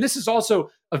skewed. And this is also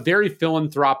a very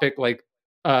philanthropic, like,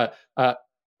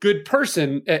 good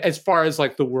person as far as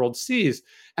like the world sees.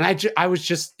 And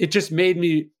it just made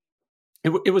me,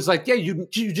 it was like, yeah, you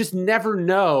just never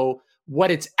know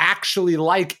what it's actually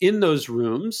like in those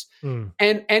rooms.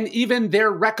 And even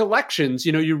their recollections,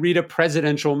 you read a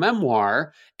presidential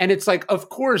memoir, and it's like, of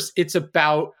course it's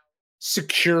about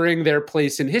securing their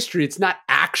place in history. It's not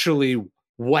actually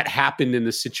what happened in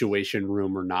the Situation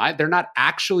Room or not. They're not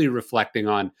actually reflecting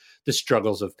on the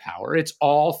struggles of power. It's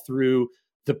all through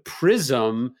the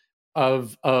prism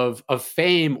of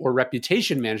fame or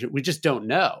reputation management. We just don't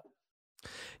know.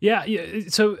 Yeah.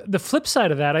 So the flip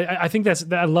side of that, I think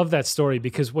I love that story,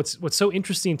 because what's so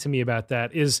interesting to me about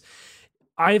that is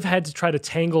I've had to try to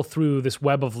tangle through this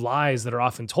web of lies that are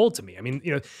often told to me. I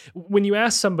mean, when you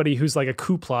ask somebody who's like a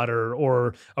coup plotter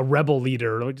or a rebel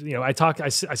leader, I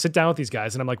sit down with these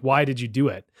guys and I'm like, why did you do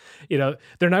it?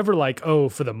 They're never like, oh,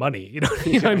 for the money.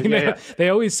 I mean, they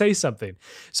always say something.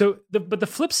 So, but the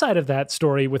flip side of that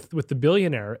story with the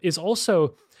billionaire is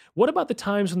also, what about the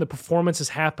times when the performance is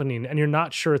happening and you're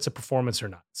not sure it's a performance or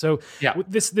not? So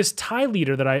this Thai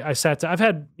leader that I sat down, I've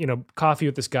had, coffee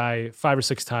with this guy 5 or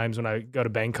 6 times when I go to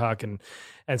Bangkok and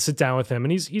sit down with him.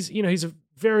 And he's a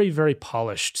very, very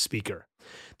polished speaker.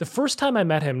 The first time I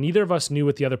met him, neither of us knew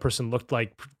what the other person looked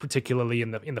like, particularly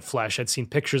in the flesh. I'd seen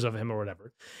pictures of him or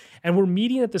whatever. And we're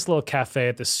meeting at this little cafe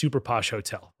at this super posh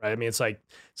hotel, right? I mean, it's like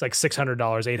 $600,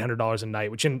 $800 a night,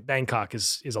 which in Bangkok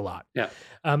is a lot. Yeah.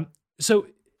 So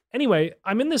anyway,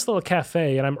 I'm in this little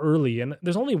cafe and I'm early, and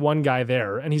there's only one guy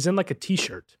there, and he's in like a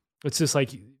t-shirt. It's this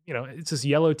it's this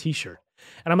yellow t-shirt.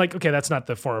 And I'm like, okay, that's not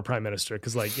the former prime minister,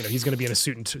 because he's going to be in a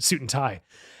suit and tie.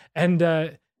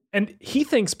 And he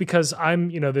thinks because I'm,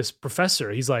 this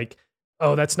professor, he's like,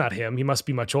 oh, that's not him. He must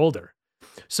be much older.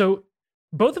 So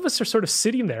both of us are sort of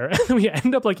sitting there, and we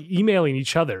end up like emailing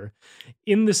each other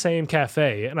in the same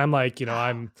cafe. And I'm like,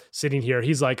 I'm sitting here.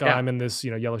 He's like, oh, I'm in this,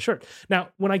 yellow shirt. Now,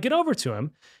 when I get over to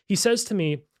him, he says to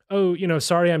me, oh,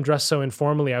 sorry, I'm dressed so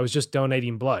informally. I was just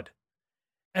donating blood.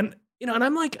 And, and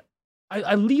I'm like,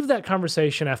 I leave that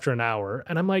conversation after an hour,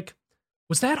 and I'm like,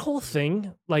 was that whole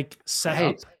thing like set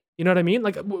up? You know what I mean?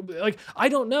 Like, I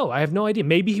don't know. I have no idea.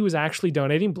 Maybe he was actually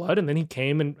donating blood, and then he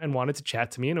came and wanted to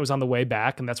chat to me, and it was on the way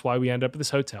back, and that's why we ended up at this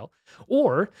hotel.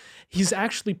 Or he's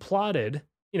actually plotted,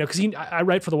 because I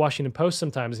write for the Washington Post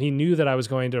sometimes, and he knew that I was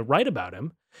going to write about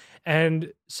him.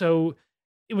 And so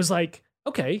it was like,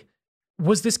 okay,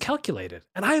 was this calculated?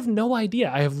 And I have no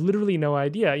idea. I have literally no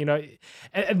idea,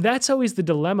 and that's always the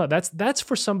dilemma. That's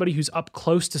for somebody who's up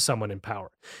close to someone in power.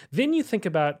 Then you think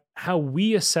about how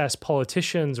we assess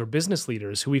politicians or business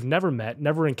leaders who we've never met,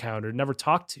 never encountered, never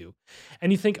talked to.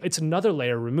 And you think it's another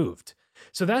layer removed.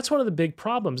 So that's one of the big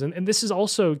problems. And this is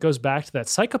also goes back to that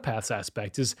psychopaths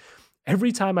aspect, is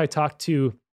every time I talk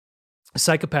to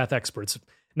psychopath experts,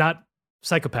 not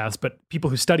psychopaths, but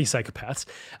people who study psychopaths,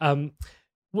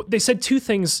 they said 2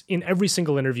 things in every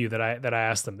single interview that I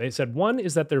asked them. They said, one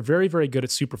is that they're very, very good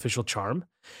at superficial charm.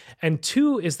 And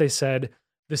 2 is they said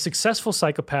the successful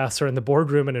psychopaths are in the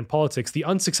boardroom and in politics. The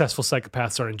unsuccessful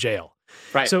psychopaths are in jail.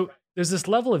 Right. So there's this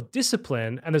level of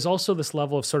discipline, and there's also this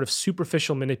level of sort of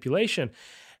superficial manipulation.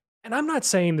 And I'm not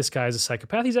saying this guy is a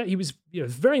psychopath. He was a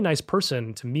very nice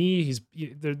person to me. He's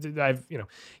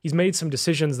made some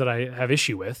decisions that I have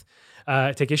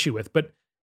take issue with, but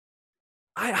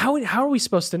how are we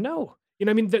supposed to know?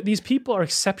 These people are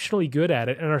exceptionally good at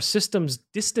it, and our systems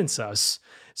distance us.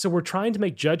 So we're trying to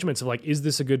make judgments of like, is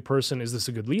this a good person? Is this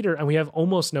a good leader? And we have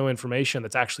almost no information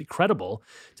that's actually credible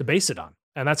to base it on.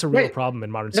 And that's a real problem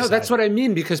in modern society. No, that's what I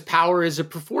mean, because power is a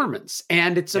performance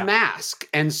and it's a mask.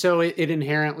 And so it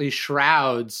inherently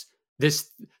shrouds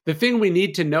the thing we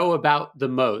need to know about the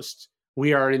most,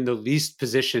 we are in the least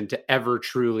position to ever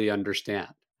truly understand.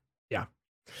 Yeah.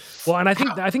 Well, and I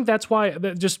think that's why,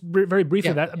 just very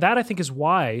briefly, that I think is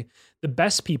why the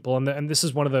best people, and this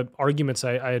is one of the arguments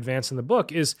I advance in the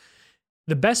book, is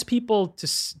the best people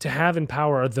to have in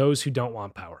power are those who don't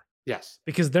want power. Yes.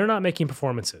 Because they're not making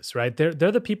performances, right? They're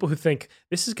the people who think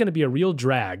this is going to be a real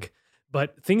drag,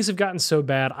 but things have gotten so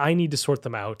bad, I need to sort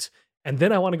them out, and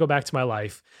then I want to go back to my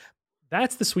life.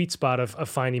 That's the sweet spot of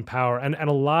finding power. And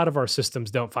a lot of our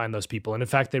systems don't find those people. And in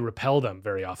fact, they repel them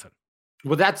very often.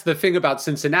 Well, that's the thing about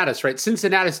Cincinnatus, right?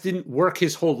 Cincinnatus didn't work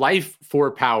his whole life for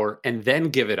power and then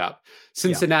give it up.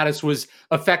 Cincinnatus was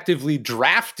effectively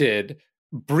drafted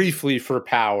briefly for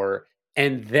power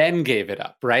and then gave it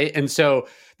up, right? And so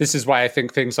this is why I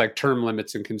think things like term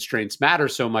limits and constraints matter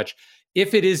so much.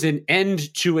 If it is an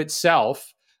end to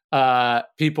itself,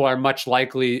 people are much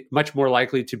more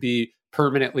likely to be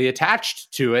permanently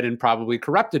attached to it and probably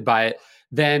corrupted by it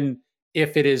than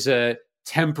if it is a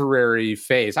temporary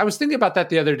phase. I was thinking about that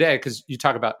the other day because you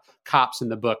talk about cops in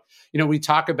the book. We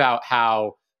talk about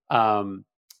how,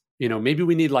 maybe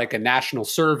we need like a national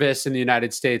service in the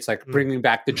United States, like bringing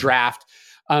back the draft.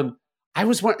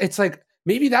 It's like,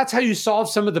 maybe that's how you solve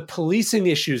some of the policing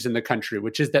issues in the country,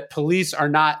 which is that police are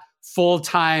not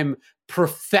full-time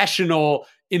professional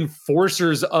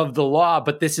enforcers of the law,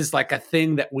 but this is like a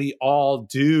thing that we all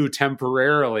do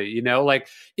temporarily, like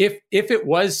if it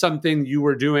was something you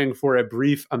were doing for a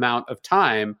brief amount of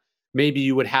time, maybe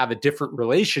you would have a different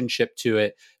relationship to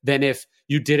it than if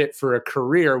you did it for a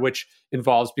career, which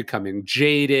involves becoming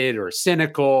jaded or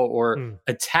cynical or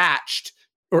attached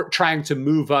or trying to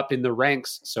move up in the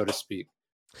ranks, so to speak.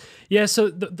 Yeah, so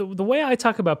the way I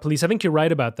talk about police, I think you're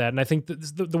right about that. And I think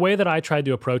the way that I tried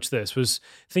to approach this was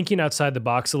thinking outside the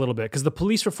box a little bit, because the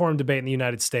police reform debate in the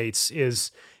United States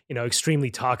is,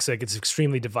 extremely toxic. It's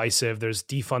extremely divisive. There's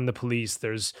defund the police.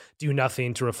 There's do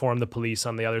nothing to reform the police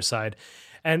on the other side.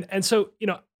 And so,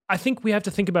 I think we have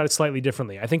to think about it slightly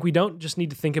differently. I think we don't just need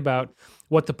to think about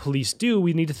what the police do.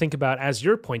 We need to think about, as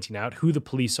you're pointing out, who the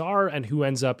police are and who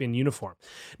ends up in uniform.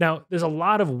 Now, there's a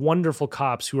lot of wonderful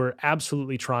cops who are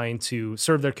absolutely trying to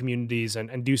serve their communities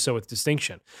and do so with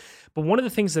distinction. But one of the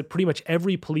things that pretty much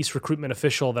every police recruitment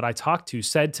official that I talked to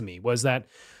said to me was that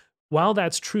while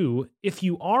that's true, if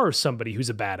you are somebody who's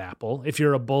a bad apple, if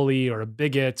you're a bully or a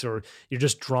bigot or you're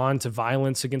just drawn to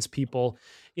violence against people,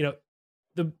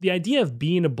 the idea of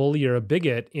being a bully or a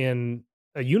bigot in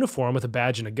a uniform with a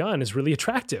badge and a gun is really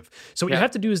attractive. So what you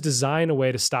have to do is design a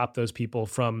way to stop those people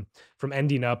from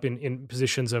ending up in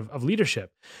positions of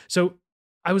leadership. So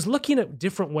I was looking at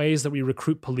different ways that we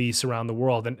recruit police around the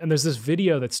world. And there's this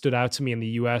video that stood out to me in the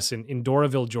US in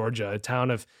Doraville, Georgia, a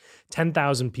town of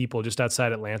 10,000 people just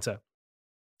outside Atlanta.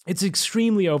 It's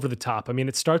extremely over the top. I mean,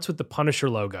 it starts with the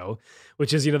Punisher logo,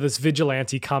 which is, this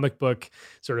vigilante comic book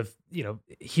sort of,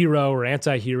 hero or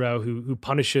anti-hero who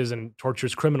punishes and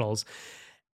tortures criminals.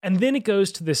 And then it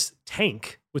goes to this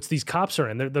tank, which these cops are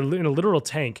in. They're in a literal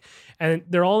tank, and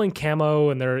they're all in camo,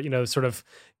 and they're, sort of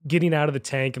getting out of the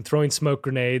tank and throwing smoke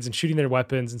grenades and shooting their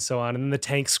weapons and so on. And then the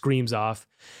tank screams off.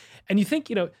 And you think,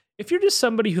 if you're just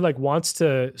somebody who wants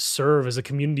to serve as a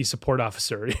community support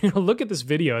officer, look at this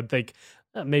video and think,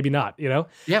 maybe not,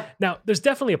 Yeah. Now, there's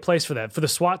definitely a place for that. For the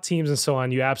SWAT teams and so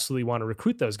on, you absolutely want to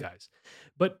recruit those guys.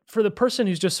 But for the person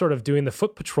who's just sort of doing the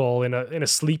foot patrol in a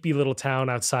sleepy little town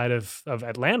outside of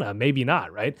Atlanta, maybe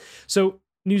not, right? So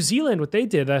New Zealand, what they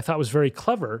did that I thought was very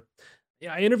clever,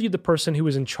 I interviewed the person who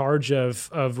was in charge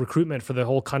of recruitment for the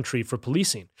whole country for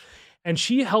policing. And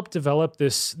she helped develop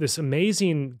this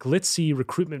amazing glitzy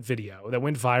recruitment video that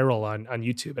went viral on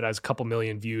YouTube. It has a couple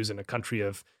million views in a country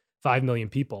of 5 million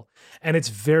people. And it's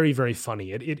very, very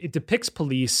funny. It depicts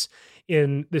police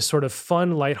in this sort of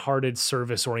fun, lighthearted,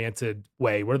 service-oriented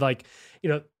way where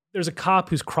there's a cop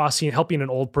who's helping an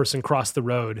old person cross the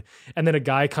road. And then a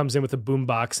guy comes in with a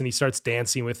boombox and he starts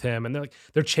dancing with him. And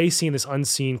they're chasing this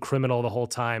unseen criminal the whole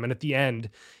time. And at the end,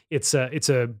 it's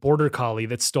a border collie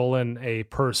that's stolen a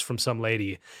purse from some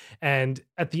lady. And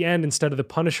at the end, instead of the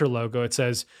Punisher logo, it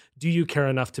says, "Do you care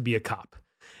enough to be a cop?"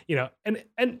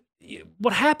 And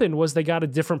what happened was they got a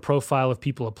different profile of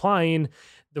people applying.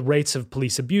 The rates of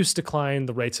police abuse declined,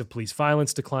 the rates of police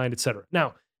violence declined, et cetera.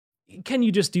 Now, can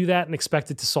you just do that and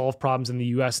expect it to solve problems in the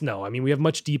US? No. I mean, we have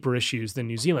much deeper issues than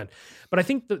New Zealand. But I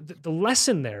think the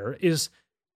lesson there is,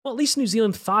 well, at least New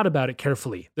Zealand thought about it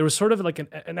carefully. There was sort of like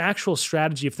an actual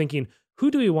strategy of thinking,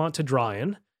 who do we want to draw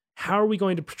in? How are we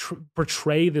going to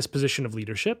portray this position of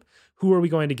leadership? Who are we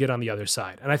going to get on the other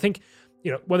side? And I think,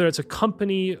 whether it's a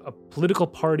company, a political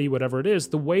party, whatever it is,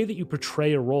 the way that you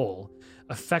portray a role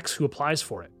affects who applies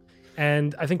for it.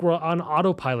 And I think we're on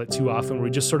autopilot too often, where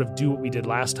we just sort of do what we did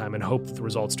last time and hope that the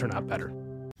results turn out better.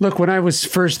 Look, when I was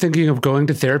first thinking of going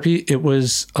to therapy, it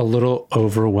was a little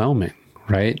overwhelming,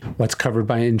 right? What's covered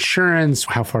by insurance?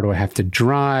 How far do I have to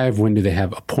drive? When do they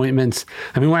have appointments?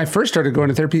 I mean, when I first started going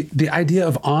to therapy, the idea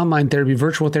of online therapy,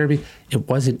 virtual therapy, it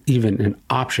wasn't even an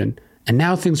option. And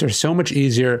now things are so much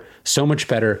easier, so much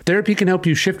better. Therapy can help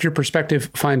you shift your perspective,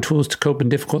 find tools to cope in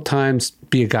difficult times,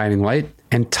 be a guiding light.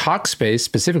 And Talkspace,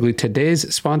 specifically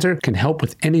today's sponsor, can help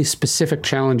with any specific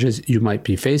challenges you might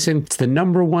be facing. It's the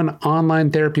 #1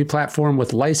 online therapy platform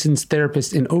with licensed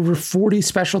therapists in over 40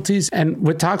 specialties. And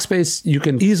with Talkspace, you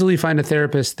can easily find a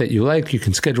therapist that you like. You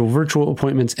can schedule virtual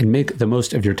appointments and make the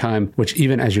most of your time, which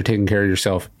even as you're taking care of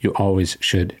yourself, you always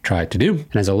should try to do.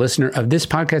 And as a listener of this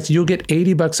podcast, you'll get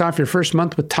 $80 off your first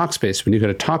month with Talkspace when you go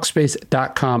to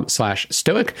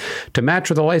Talkspace.com/stoic. To match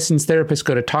with a licensed therapist,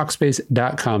 go to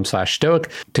Talkspace.com/stoic.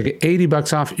 To get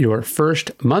 $80 off your first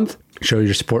month, show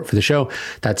your support for the show.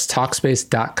 That's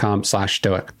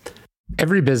Talkspace.com/stoic.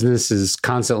 Every business is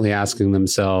constantly asking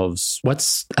themselves,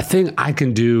 what's a thing I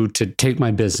can do to take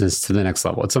my business to the next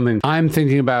level? It's something I'm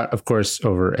thinking about, of course,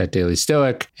 over at Daily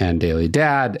Stoic and Daily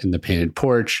Dad and the Painted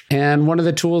Porch. And one of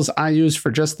the tools I use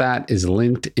for just that is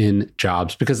LinkedIn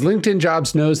Jobs, because LinkedIn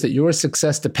Jobs knows that your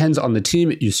success depends on the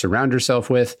team you surround yourself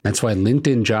with. That's why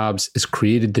LinkedIn Jobs has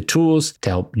created the tools to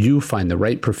help you find the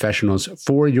right professionals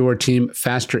for your team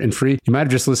faster and free. You might have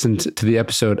just listened to the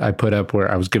episode I put up where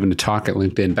I was given a talk at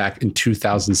LinkedIn back in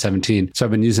 2017. So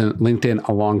I've been using LinkedIn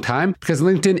a long time because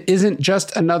LinkedIn isn't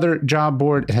just another job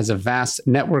board. It has a vast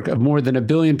network of more than 1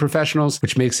 billion professionals,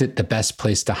 which makes it the best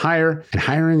place to hire. And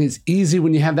hiring is easy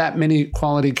when you have that many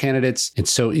quality candidates. It's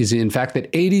so easy, in fact,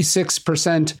 that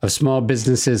 86% of small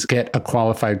businesses get a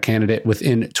qualified candidate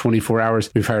within 24 hours.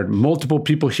 We've hired multiple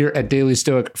people here at Daily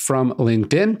Stoic from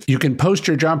LinkedIn. You can post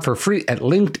your job for free at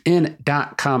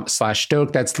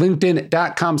linkedin.com/stoic. That's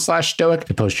linkedin.com/stoic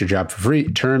to post your job for free.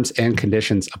 Terms and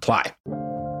conditions apply.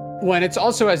 When it's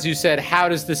also, as you said, how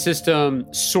does the system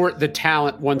sort the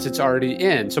talent once it's already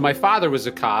in? So my father was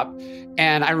a cop,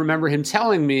 and I remember him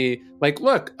telling me, like,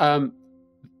 look, and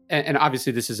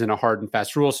obviously this isn't a hard and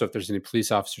fast rule. So if there's any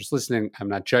police officers listening, I'm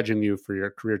not judging you for your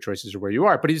career choices or where you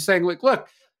are, but he's saying, like, look,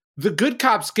 the good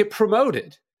cops get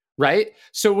promoted, right?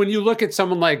 So when you look at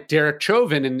someone like Derek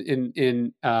Chauvin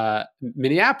in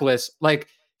Minneapolis, like,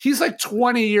 he's like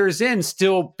 20 years in,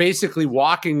 still basically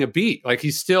walking a beat. Like,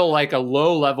 he's still like a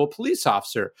low-level police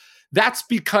officer. That's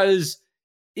because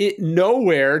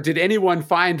nowhere did anyone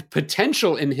find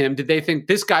potential in him. Did they think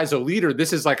this guy's a leader?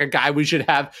 This is like a guy we should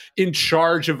have in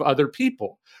charge of other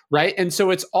people, right? And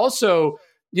so it's also,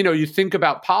 you think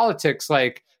about politics,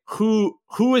 like who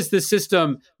is the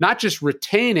system not just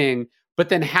retaining, but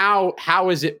then how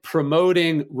is it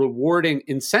promoting, rewarding,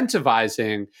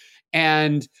 incentivizing?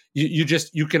 And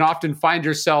you can often find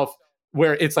yourself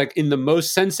where it's like in the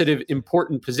most sensitive,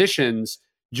 important positions,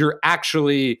 you're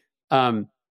actually,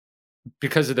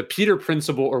 because of the Peter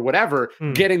principle or whatever,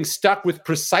 getting stuck with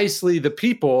precisely the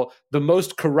people, the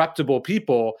most corruptible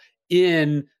people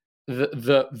in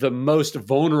the most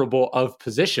vulnerable of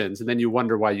positions. And then you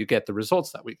wonder why you get the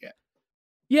results that we get.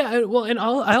 Yeah, well, and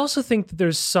I also think that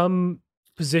there's some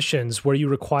positions where you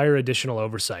require additional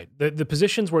oversight, the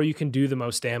positions where you can do the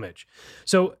most damage.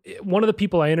 So one of the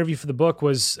people I interviewed for the book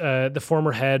was the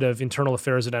former head of internal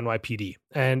affairs at NYPD.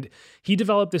 And he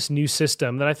developed this new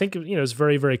system that I think is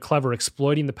very, very clever,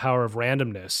 exploiting the power of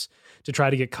randomness to try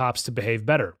to get cops to behave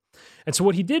better. And so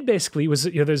what he did basically was,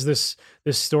 there's this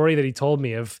story that he told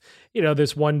me of,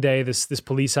 this one day, this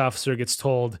police officer gets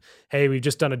told, hey, we've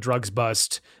just done a drugs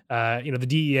bust. The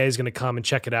DEA is going to come and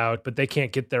check it out, but they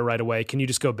can't get there right away. Can you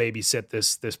just go babysit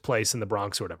this place in the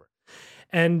Bronx or whatever?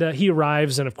 And he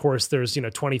arrives, and of course, there's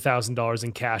 $20,000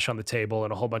 in cash on the table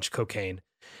and a whole bunch of cocaine.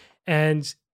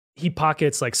 And he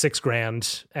pockets like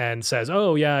 $6,000 and says,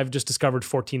 oh yeah, I've just discovered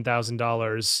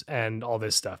 $14,000 and all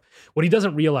this stuff. What he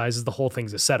doesn't realize is the whole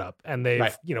thing's a setup, and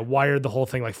they've, wired the whole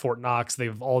thing like Fort Knox. They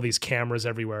have all these cameras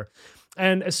everywhere.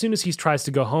 And as soon as he tries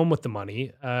to go home with the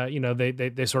money,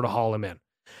 they sort of haul him in.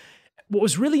 What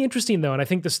was really interesting, though, and I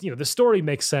think this, the story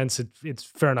makes sense. It's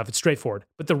fair enough. It's straightforward.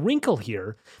 But the wrinkle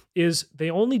here is they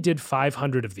only did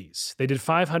 500 of these. They did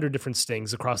 500 different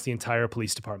stings across the entire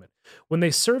police department. When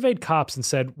they surveyed cops and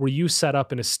said, were you set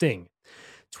up in a sting?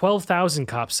 12,000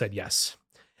 cops said yes.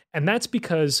 And that's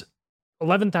because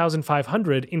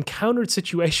 11,500 encountered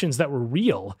situations that were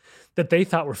real that they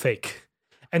thought were fake.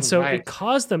 And so it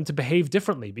caused them to behave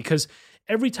differently, because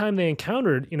every time they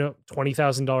encountered,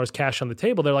 $20,000 cash on the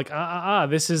table, they're like,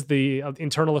 this is the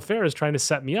internal affairs trying to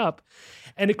set me up.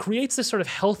 And it creates this sort of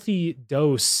healthy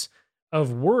dose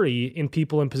of worry in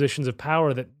people in positions of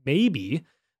power that maybe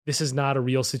this is not a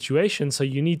real situation. So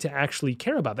you need to actually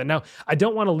care about that. Now, I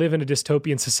don't want to live in a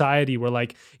dystopian society where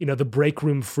like, the break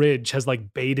room fridge has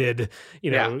like baited,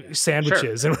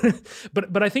 sandwiches. Sure.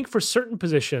 But I think for certain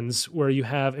positions where you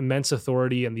have immense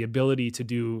authority and the ability to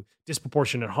do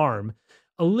disproportionate harm,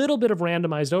 a little bit of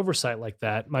randomized oversight like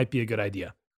that might be a good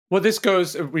idea. Well,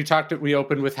 we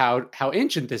opened with how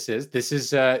ancient this is. This is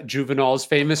Juvenal's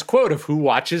famous quote of who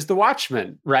watches the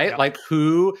watchman, right? Yep. Like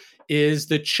who is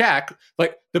the check?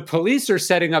 Like the police are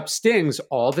setting up stings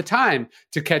all the time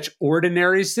to catch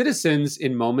ordinary citizens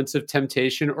in moments of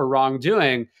temptation or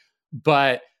wrongdoing,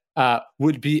 but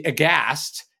would be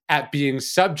aghast at being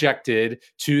subjected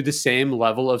to the same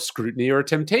level of scrutiny or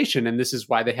temptation. And this is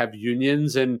why they have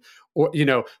unions and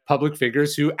public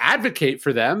figures who advocate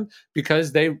for them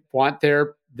because they want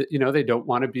they don't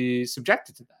want to be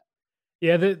subjected to that.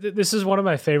 Yeah, this is one of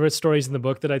my favorite stories in the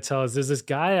book that I tell. Is there's this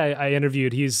guy I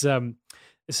interviewed. He's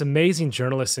this amazing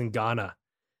journalist in Ghana,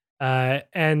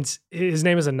 and his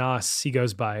name is Anas. He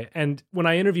goes by. And when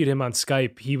I interviewed him on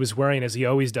Skype, he was wearing, as he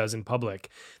always does in public,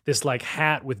 this like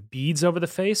hat with beads over the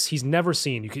face. He's never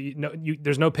seen.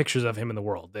 There's no pictures of him in the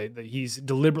world. He's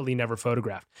deliberately never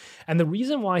photographed. And the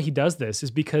reason why he does this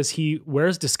is because he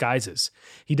wears disguises.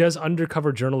 He does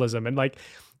undercover journalism, and like,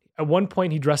 at one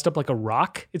point, he dressed up like a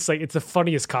rock. It's the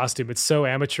funniest costume. It's so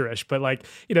amateurish, but like,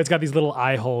 it's got these little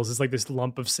eye holes. It's like this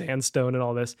lump of sandstone and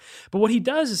all this. But what he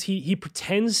does is he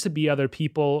pretends to be other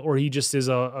people, or he just is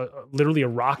literally a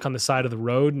rock on the side of the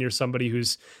road near somebody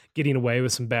who's getting away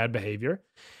with some bad behavior.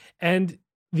 And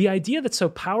the idea that's so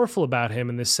powerful about him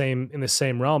in the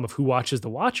same realm of who watches the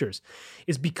watchers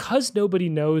is because nobody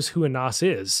knows who Anas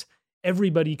is.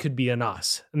 Everybody could be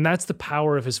Anas. And that's the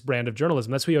power of his brand of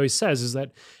journalism. That's what he always says is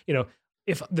that,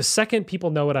 if the second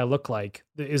people know what I look like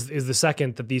is the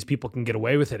second that these people can get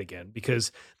away with it again,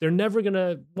 because they're never going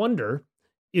to wonder,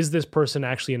 is this person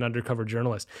actually an undercover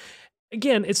journalist?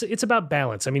 Again, it's about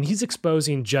balance. I mean, he's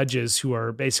exposing judges who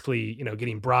are basically,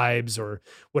 getting bribes or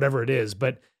whatever it is,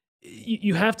 but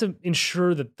you have to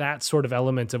ensure that sort of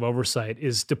element of oversight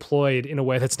is deployed in a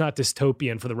way that's not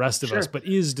dystopian for the rest of us, but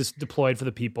is deployed for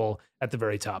the people at the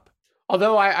very top.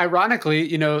 Although,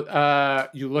 ironically, you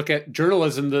look at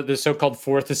journalism, the so-called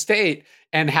fourth estate,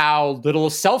 and how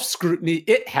little self-scrutiny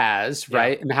it has,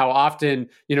 right? Yeah. And how often,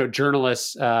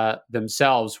 journalists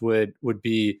themselves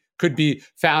could be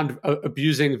found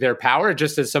abusing their power,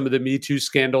 just as some of the Me Too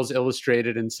scandals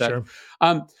illustrated and such.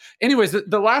 Sure. Anyways,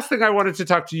 the last thing I wanted to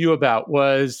talk to you about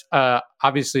was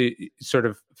obviously sort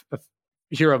of a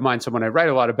hero of mine, someone I write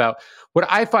a lot about. What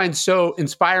I find so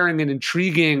inspiring and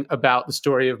intriguing about the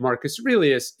story of Marcus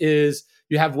Aurelius is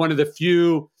you have one of the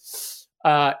few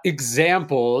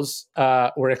examples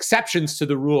or exceptions to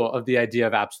the rule of the idea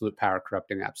of absolute power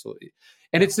corrupting absolutely.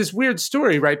 And it's this weird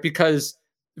story, right? Because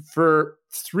for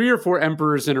 3 or 4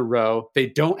 emperors in a row, they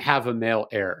don't have a male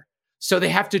heir. So they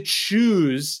have to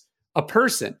choose a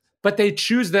person, but they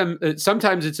choose them.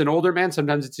 Sometimes it's an older man,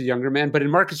 sometimes it's a younger man. But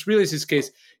in Marcus Aurelius'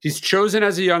 case, he's chosen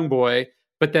as a young boy,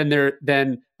 but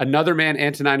then another man,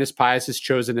 Antoninus Pius, is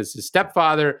chosen as his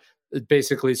stepfather,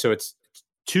 basically. So it's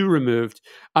 2 removed.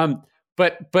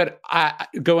 But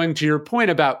going to your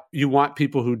point about you want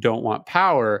people who don't want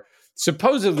power,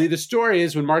 supposedly the story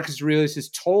is when Marcus Aurelius is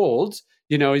told,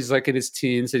 he's like in his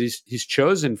teens that he's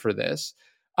chosen for this.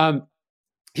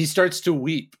 He starts to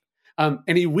weep,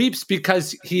 and he weeps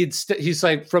because he's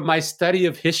like, from my study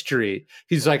of history,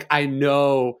 he's like, I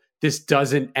know this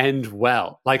doesn't end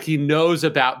well. Like he knows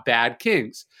about bad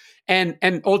kings, and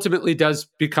ultimately does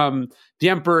become the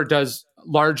emperor. Does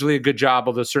largely a good job,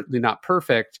 although certainly not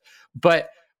perfect. But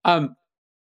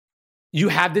you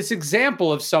have this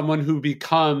example of someone who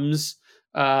becomes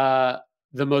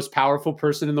the most powerful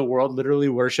person in the world, literally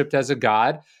worshipped as a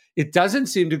god. It doesn't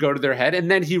seem to go to their head. And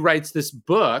then he writes this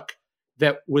book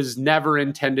that was never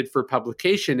intended for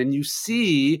publication. And you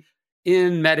see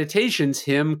in Meditations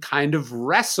him kind of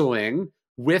wrestling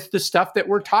with the stuff that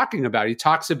we're talking about.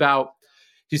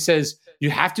 He says, you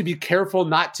have to be careful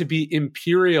not to be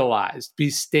imperialized, be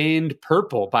stained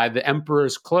purple by the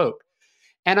emperor's cloak.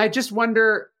 And I just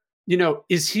wonder,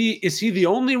 is he the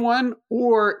only one,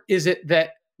 or is it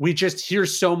that we just hear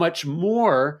so much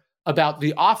more about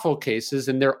the awful cases,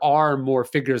 and there are more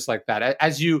figures like that?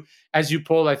 As you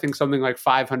polled, I think something like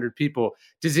 500 people.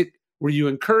 Were you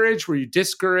encouraged? Were you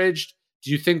discouraged? Do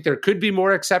you think there could be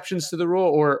more exceptions to the rule,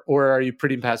 or are you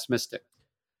pretty pessimistic?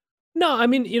 No, I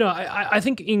mean, I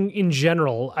think in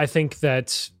general, I think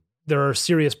that there are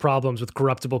serious problems with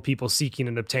corruptible people seeking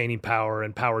and obtaining power,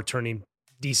 and power turning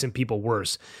decent people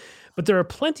worse. But there are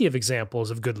plenty of examples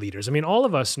of good leaders. I mean, all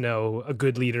of us know a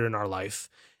good leader in our life.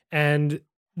 And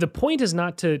the point is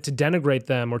not to denigrate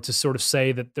them or to sort of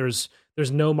say that there's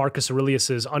no Marcus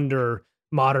Aurelius's under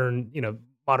modern,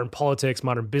 modern politics,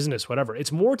 modern business, whatever.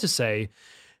 It's more to say,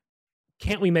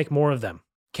 can't we make more of them?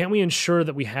 Can't we ensure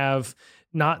that we have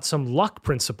not some luck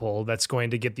principle that's going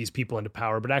to get these people into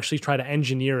power, but actually try to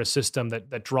engineer a system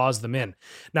that draws them in?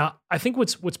 Now, I think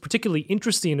what's particularly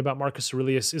interesting about Marcus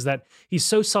Aurelius is that he's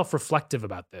so self-reflective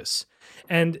about this.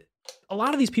 And a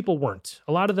lot of these people weren't.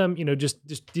 A lot of them,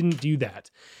 just didn't do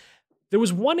that. There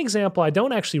was one example, I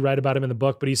don't actually write about him in the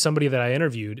book, but he's somebody that I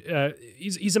interviewed.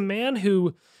 He's a man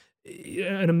who,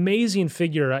 an amazing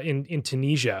figure in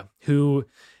Tunisia, who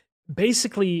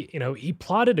basically, he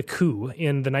plotted a coup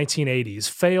in the 1980s,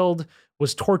 failed,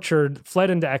 was tortured, fled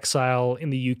into exile in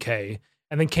the UK,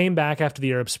 and then came back after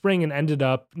the Arab Spring and ended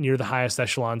up near the highest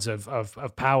echelons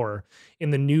of power in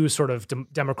the new sort of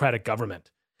democratic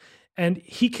government. And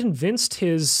he convinced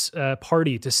his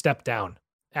party to step down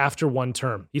after one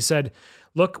term. He said,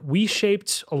 look, we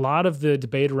shaped a lot of the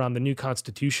debate around the new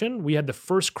constitution. We had the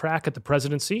first crack at the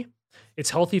presidency. It's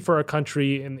healthy for our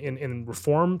country in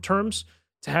reform terms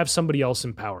to have somebody else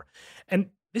in power.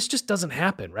 And this just doesn't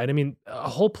happen, right? I mean, a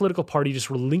whole political party just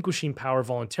relinquishing power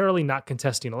voluntarily, not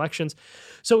contesting elections.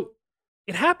 So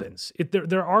it happens.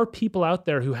 There are people out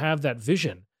there who have that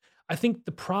vision. I think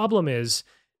the problem is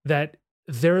that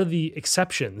they're the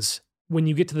exceptions when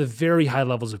you get to the very high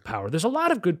levels of power. There's a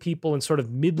lot of good people in sort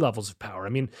of mid levels of power. I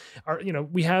mean,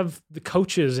 we have the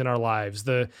coaches in our lives,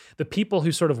 the people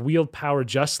who sort of wield power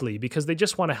justly because they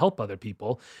just want to help other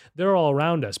people. They're all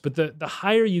around us. But the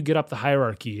higher you get up the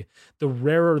hierarchy, the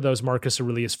rarer those Marcus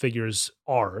Aurelius figures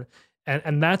are.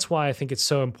 And that's why I think it's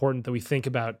so important that we think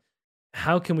about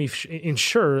how can we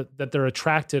ensure that they're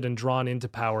attracted and drawn into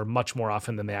power much more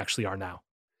often than they actually are now.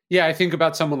 Yeah, I think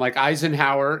about someone like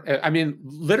Eisenhower. I mean,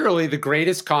 literally the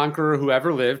greatest conqueror who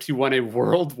ever lived. He won a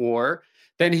world war.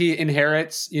 Then he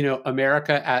inherits,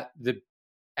 America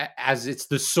as it's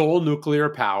the sole nuclear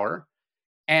power.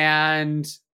 And,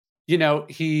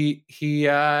 he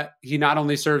not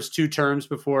only serves 2 terms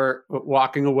before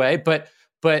walking away, but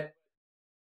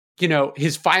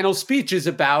his final speech is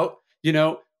about,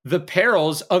 the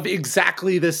perils of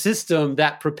exactly the system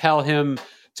that propel him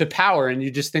to power. And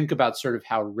you just think about sort of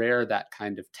how rare that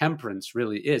kind of temperance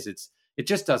really is. It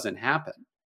just doesn't happen.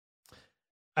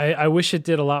 I wish it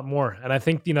did a lot more. And I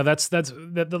think, that's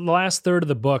the last third of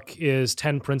the book is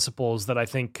 10 principles that I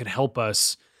think could help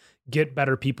us get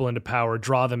better people into power,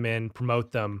 draw them in,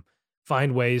 promote them,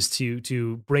 find ways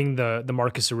to bring the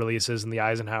Marcus Aureliuses and the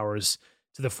Eisenhowers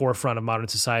to the forefront of modern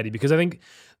society. Because I think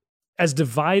as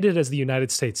divided as the United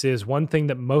States is, one thing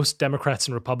that most Democrats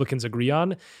and Republicans agree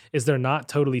on is they're not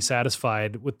totally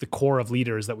satisfied with the core of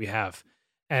leaders that we have.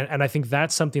 And I think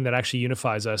that's something that actually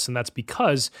unifies us. And that's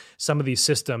because some of these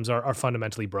systems are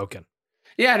fundamentally broken.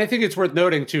 Yeah. And I think it's worth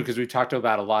noting too, because we talked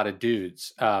about a lot of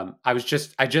dudes. I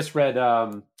just read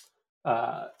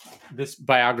this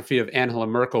biography of Angela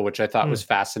Merkel, which I thought was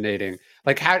fascinating.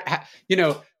 Like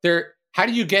how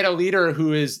do you get a leader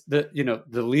who is the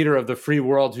leader of the free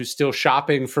world who's still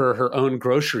shopping for her own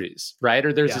groceries, right?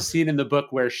 Or there's a scene in the book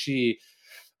where she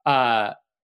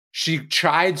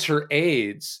chides her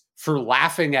aides for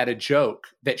laughing at a joke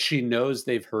that she knows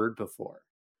they've heard before,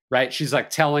 right? She's like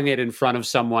telling it in front of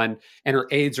someone and her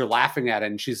aides are laughing at it.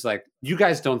 And she's like, you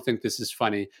guys don't think this is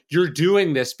funny. You're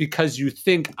doing this because you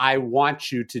think I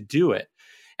want you to do it.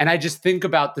 And I just think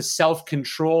about the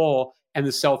self-control and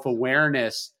the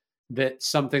self-awareness that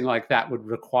something like that would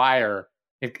require.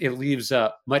 It leaves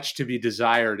much to be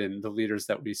desired in the leaders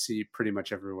that we see pretty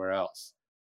much everywhere else.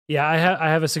 Yeah, I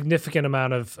have a significant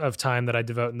amount of time that I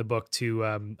devote in the book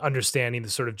to understanding the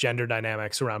sort of gender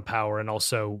dynamics around power and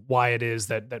also why it is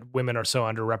that women are so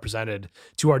underrepresented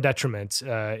to our detriment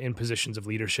in positions of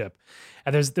leadership.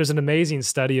 And there's an amazing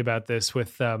study about this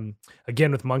with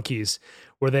monkeys,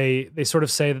 where they sort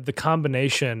of say that the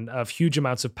combination of huge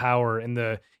amounts of power in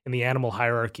the animal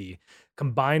hierarchy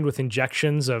combined with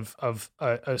injections of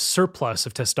a surplus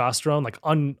of testosterone, like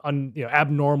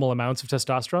abnormal amounts of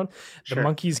testosterone, the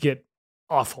monkeys get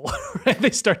awful. Right?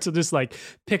 They start to just like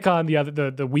pick on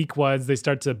the weak ones. They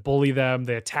start to bully them.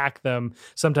 They attack them.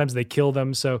 Sometimes they kill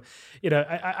them. So,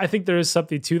 I think there is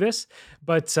something to this,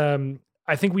 but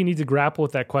I think we need to grapple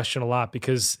with that question a lot,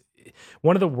 because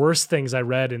one of the worst things I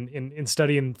read in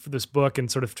studying for this book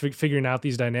and sort of figuring out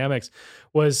these dynamics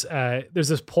was there's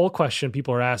this poll question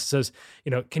people are asked. It says,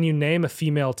 can you name a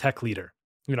female tech leader?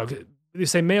 They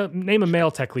say name a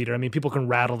male tech leader. I mean, people can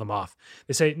rattle them off.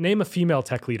 They say name a female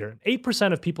tech leader.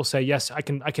 8% of people say yes, I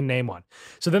can name one.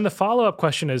 So then the follow-up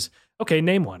question is, okay,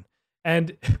 name one.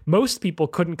 And most people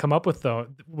couldn't come up with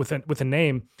a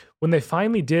name. When they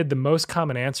finally did, the most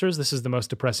common answers, this is the most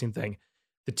depressing thing.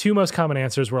 The two most common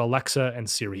answers were Alexa and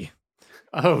Siri.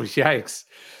 Oh, yikes.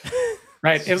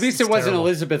 Right. At least it wasn't terrible.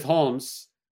 Elizabeth Holmes.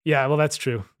 Yeah, well, that's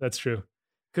true. That's true.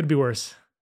 Could be worse.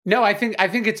 No, I think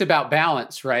it's about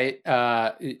balance, right?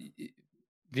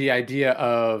 The idea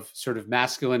of sort of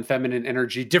masculine, feminine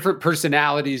energy, different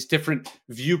personalities, different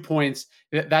viewpoints.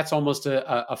 That's almost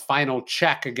a final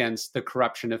check against the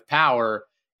corruption of power,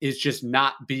 is just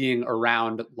not being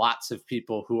around lots of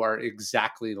people who are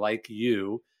exactly like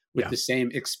you with the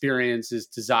same experiences,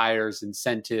 desires,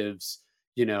 incentives,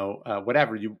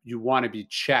 whatever. You want to be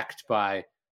checked by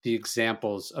the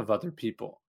examples of other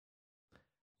people.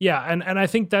 Yeah, and I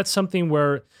think that's something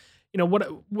where,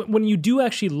 when you do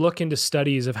actually look into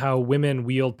studies of how women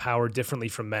wield power differently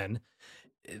from men,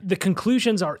 the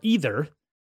conclusions are either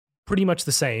pretty much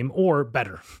the same or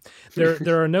better.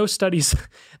 There are no studies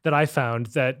that I found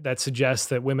that suggest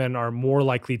that women are more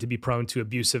likely to be prone to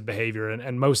abusive behavior,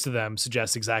 and most of them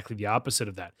suggest exactly the opposite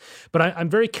of that. But I'm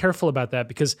very careful about that,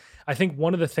 because I think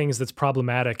one of the things that's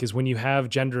problematic is when you have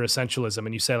gender essentialism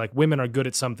and you say like women are good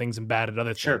at some things and bad at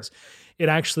other things. It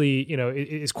actually, it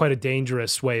is quite a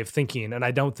dangerous way of thinking, and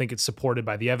I don't think it's supported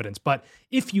by the evidence. But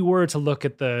if you were to look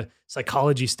at the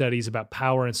psychology studies about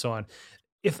power and so on,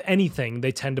 if anything,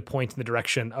 they tend to point in the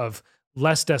direction of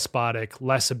less despotic,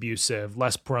 less abusive,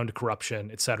 less prone to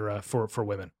corruption, et cetera, for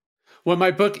women. Well,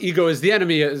 my book, Ego is the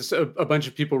Enemy, is a bunch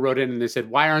of people wrote in and they said,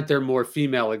 why aren't there more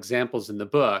female examples in the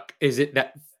book? Is it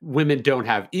that women don't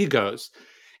have egos?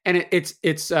 And it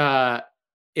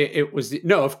was,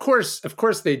 no, of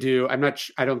course they do.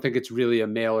 I don't think it's really a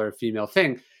male or a female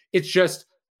thing. It's just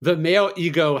the male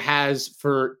ego has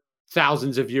for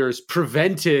thousands of years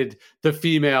prevented the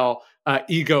female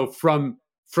ego from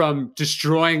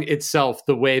destroying itself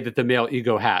the way that the male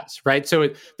ego has, right? So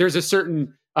there's a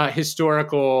certain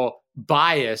historical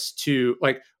bias to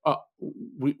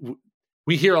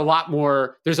we hear a lot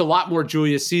more. There's a lot more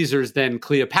Julius Caesars than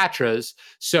Cleopatras,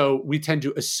 so we tend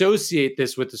to associate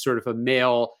this with the sort of a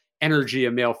male energy,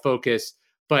 a male focus.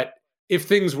 But if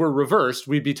things were reversed,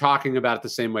 we'd be talking about it the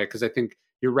same way, because I think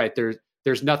you're right.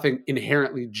 There's nothing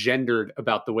inherently gendered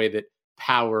about the way that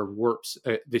power warps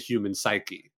the human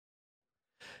psyche.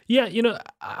 Yeah,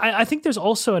 I think there's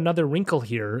also another wrinkle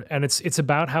here, and it's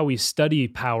about how we study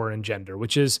power and gender,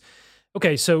 which is,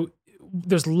 okay, so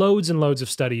there's loads and loads of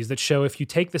studies that show if you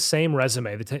take the same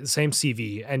resume, the same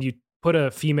CV, and you put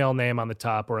a female name on the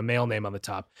top or a male name on the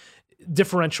top,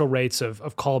 differential rates of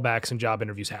callbacks and job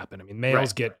interviews happen. I mean,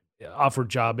 males get offered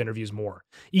job interviews more,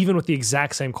 even with the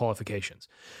exact same qualifications.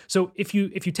 So if you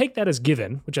take that as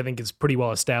given, which I think is pretty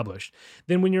well established,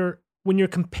 then when you're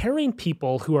comparing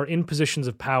people who are in positions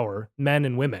of power, men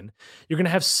and women, you're going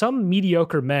to have some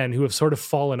mediocre men who have sort of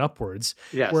fallen upwards.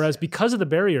 Yes. Whereas because of the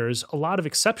barriers, a lot of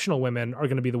exceptional women are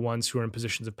going to be the ones who are in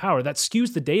positions of power. That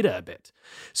skews the data a bit.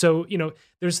 So,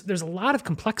 there's a lot of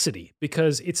complexity,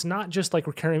 because it's not just like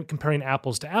we're comparing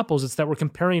apples to apples. It's that we're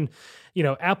comparing,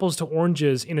 apples to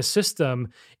oranges in a system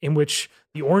in which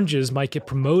the oranges might get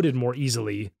promoted more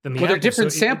easily than the apples. Well, they're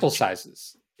different sample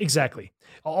sizes. Exactly.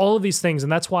 All of these things.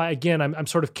 And that's why, again, I'm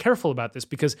sort of careful about this,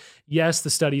 because yes,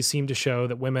 the studies seem to show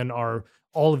that women are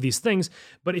all of these things.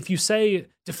 But if you say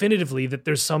definitively that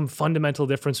there's some fundamental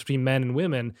difference between men and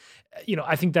women,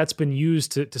 I think that's been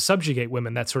used to subjugate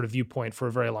women, that sort of viewpoint, for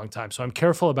a very long time. So I'm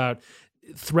careful about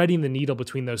threading the needle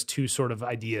between those two sort of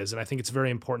ideas. And I think it's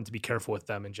very important to be careful with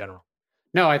them in general.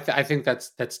 No, I think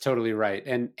that's totally right.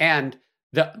 And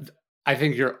I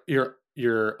think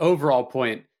your overall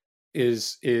point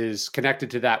is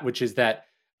connected to that, which is that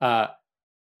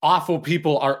awful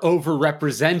people are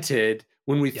overrepresented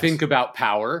when we think about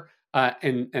power,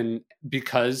 and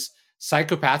because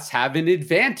psychopaths have an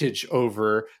advantage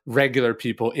over regular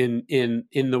people in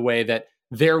the way that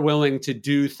they're willing to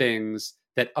do things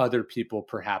that other people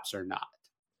perhaps are not.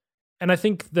 And I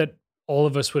think that all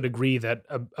of us would agree that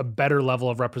a better level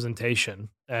of representation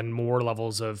and more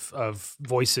levels of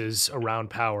voices around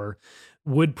power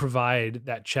would provide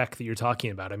that check that you're talking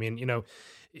about. I mean,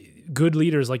 good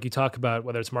leaders like you talk about,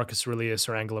 whether it's Marcus Aurelius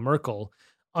or Angela Merkel,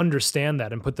 understand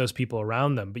that and put those people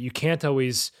around them. But you can't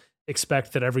always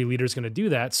expect that every leader is going to do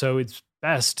that. So it's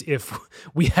best if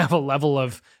we have a level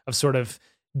of sort of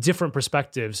different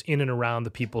perspectives in and around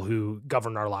the people who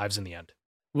govern our lives in the end.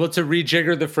 Well, to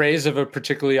rejigger the phrase of a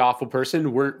particularly awful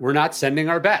person, we're not sending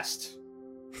our best.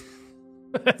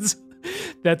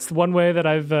 That's one way that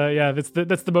I've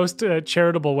that's the most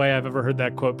charitable way I've ever heard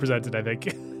that quote presented, I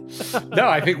think. No,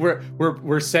 I think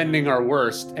we're sending our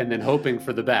worst and then hoping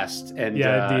for the best. And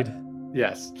yeah, indeed.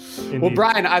 Yes. Indeed. Well,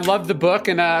 Brian, I love the book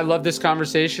and I love this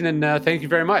conversation, and thank you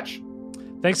very much.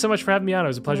 Thanks so much for having me on. It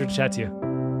was a pleasure to chat to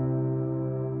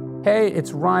you. Hey,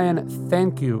 it's Ryan.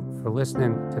 Thank you for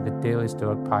listening to the Daily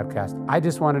Stoic podcast. I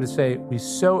just wanted to say we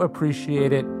so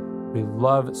appreciate it. We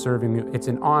love serving you. It's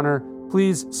an honor.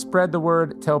 Please spread the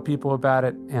word, tell people about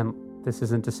it. And this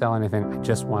isn't to sell anything. I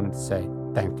just wanted to say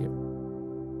thank you.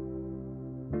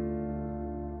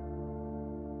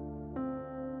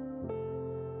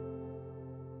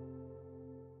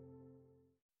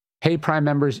 Hey, Prime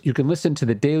members, you can listen to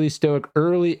the Daily Stoic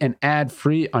early and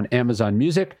ad-free on Amazon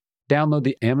Music. Download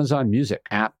the Amazon Music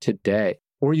app today.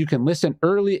 Or you can listen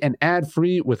early and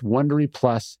ad-free with Wondery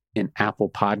Plus in Apple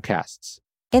Podcasts.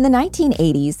 In the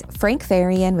 1980s, Frank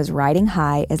Farian was riding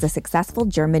high as a successful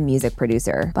German music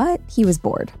producer, but he was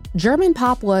bored. German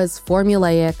pop was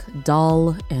formulaic,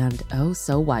 dull, and oh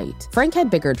so white. Frank had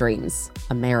bigger dreams,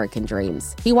 American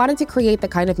dreams. He wanted to create the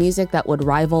kind of music that would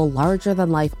rival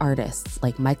larger-than-life artists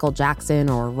like Michael Jackson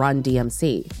or Run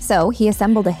DMC. So he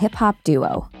assembled a hip-hop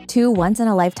duo, two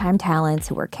once-in-a-lifetime talents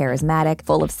who were charismatic,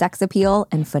 full of sex appeal,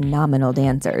 and phenomenal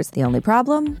dancers. The only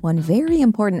problem? One very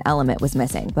important element was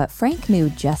missing, but Frank knew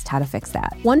just how to fix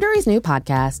that. Wondery's new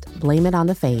podcast, Blame It on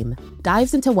the Fame,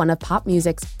 dives into one of pop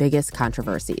music's biggest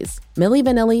controversies. Milli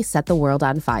Vanilli set the world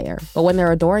on fire, but when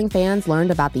their adoring fans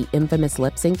learned about the infamous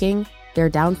lip-syncing, their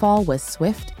downfall was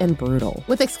swift and brutal.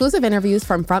 With exclusive interviews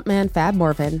from frontman Fab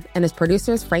Morvan and his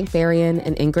producers Frank Farian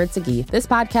and Ingrid Segui, this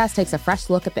podcast takes a fresh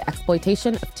look at the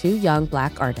exploitation of two young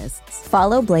Black artists.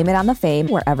 Follow Blame It on the Fame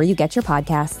wherever you get your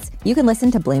podcasts. You can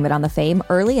listen to Blame It on the Fame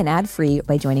early and ad-free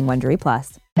by joining Wondery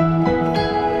Plus.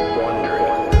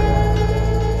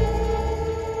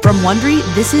 From Wondery,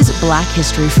 this is Black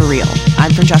History for Real.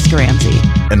 I'm Francesca Ramsey.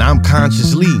 And I'm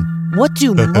Conscious Lee. What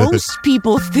do most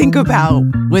people think about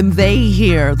when they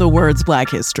hear the words Black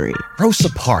History? Rosa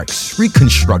Parks,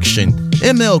 Reconstruction,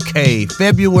 MLK,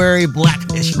 February, Black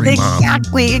History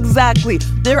Month. Exactly.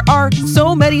 There are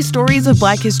so many stories of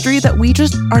Black history that we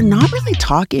just are not really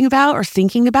talking about or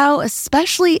thinking about,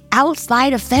 especially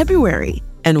outside of February.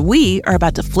 And we are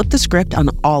about to flip the script on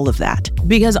all of that.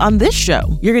 Because on this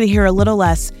show, you're going to hear a little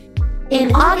less,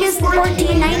 in August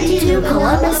 1492,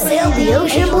 Columbus sailed the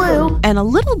ocean blue, and a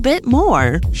little bit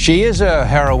more. She is a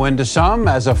heroine to some.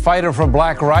 As a fighter for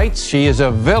black rights, she is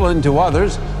a villain to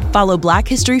others. Follow Black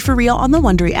History for Real on the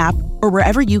Wondery app or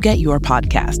wherever you get your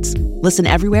podcasts. Listen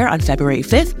everywhere on February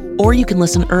 5th, or you can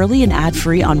listen early and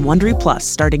ad-free on Wondery Plus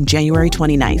starting January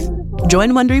 29th.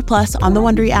 Join Wondery Plus on the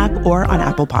Wondery app or on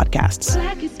Apple Podcasts.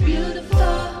 Black is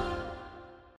beautiful.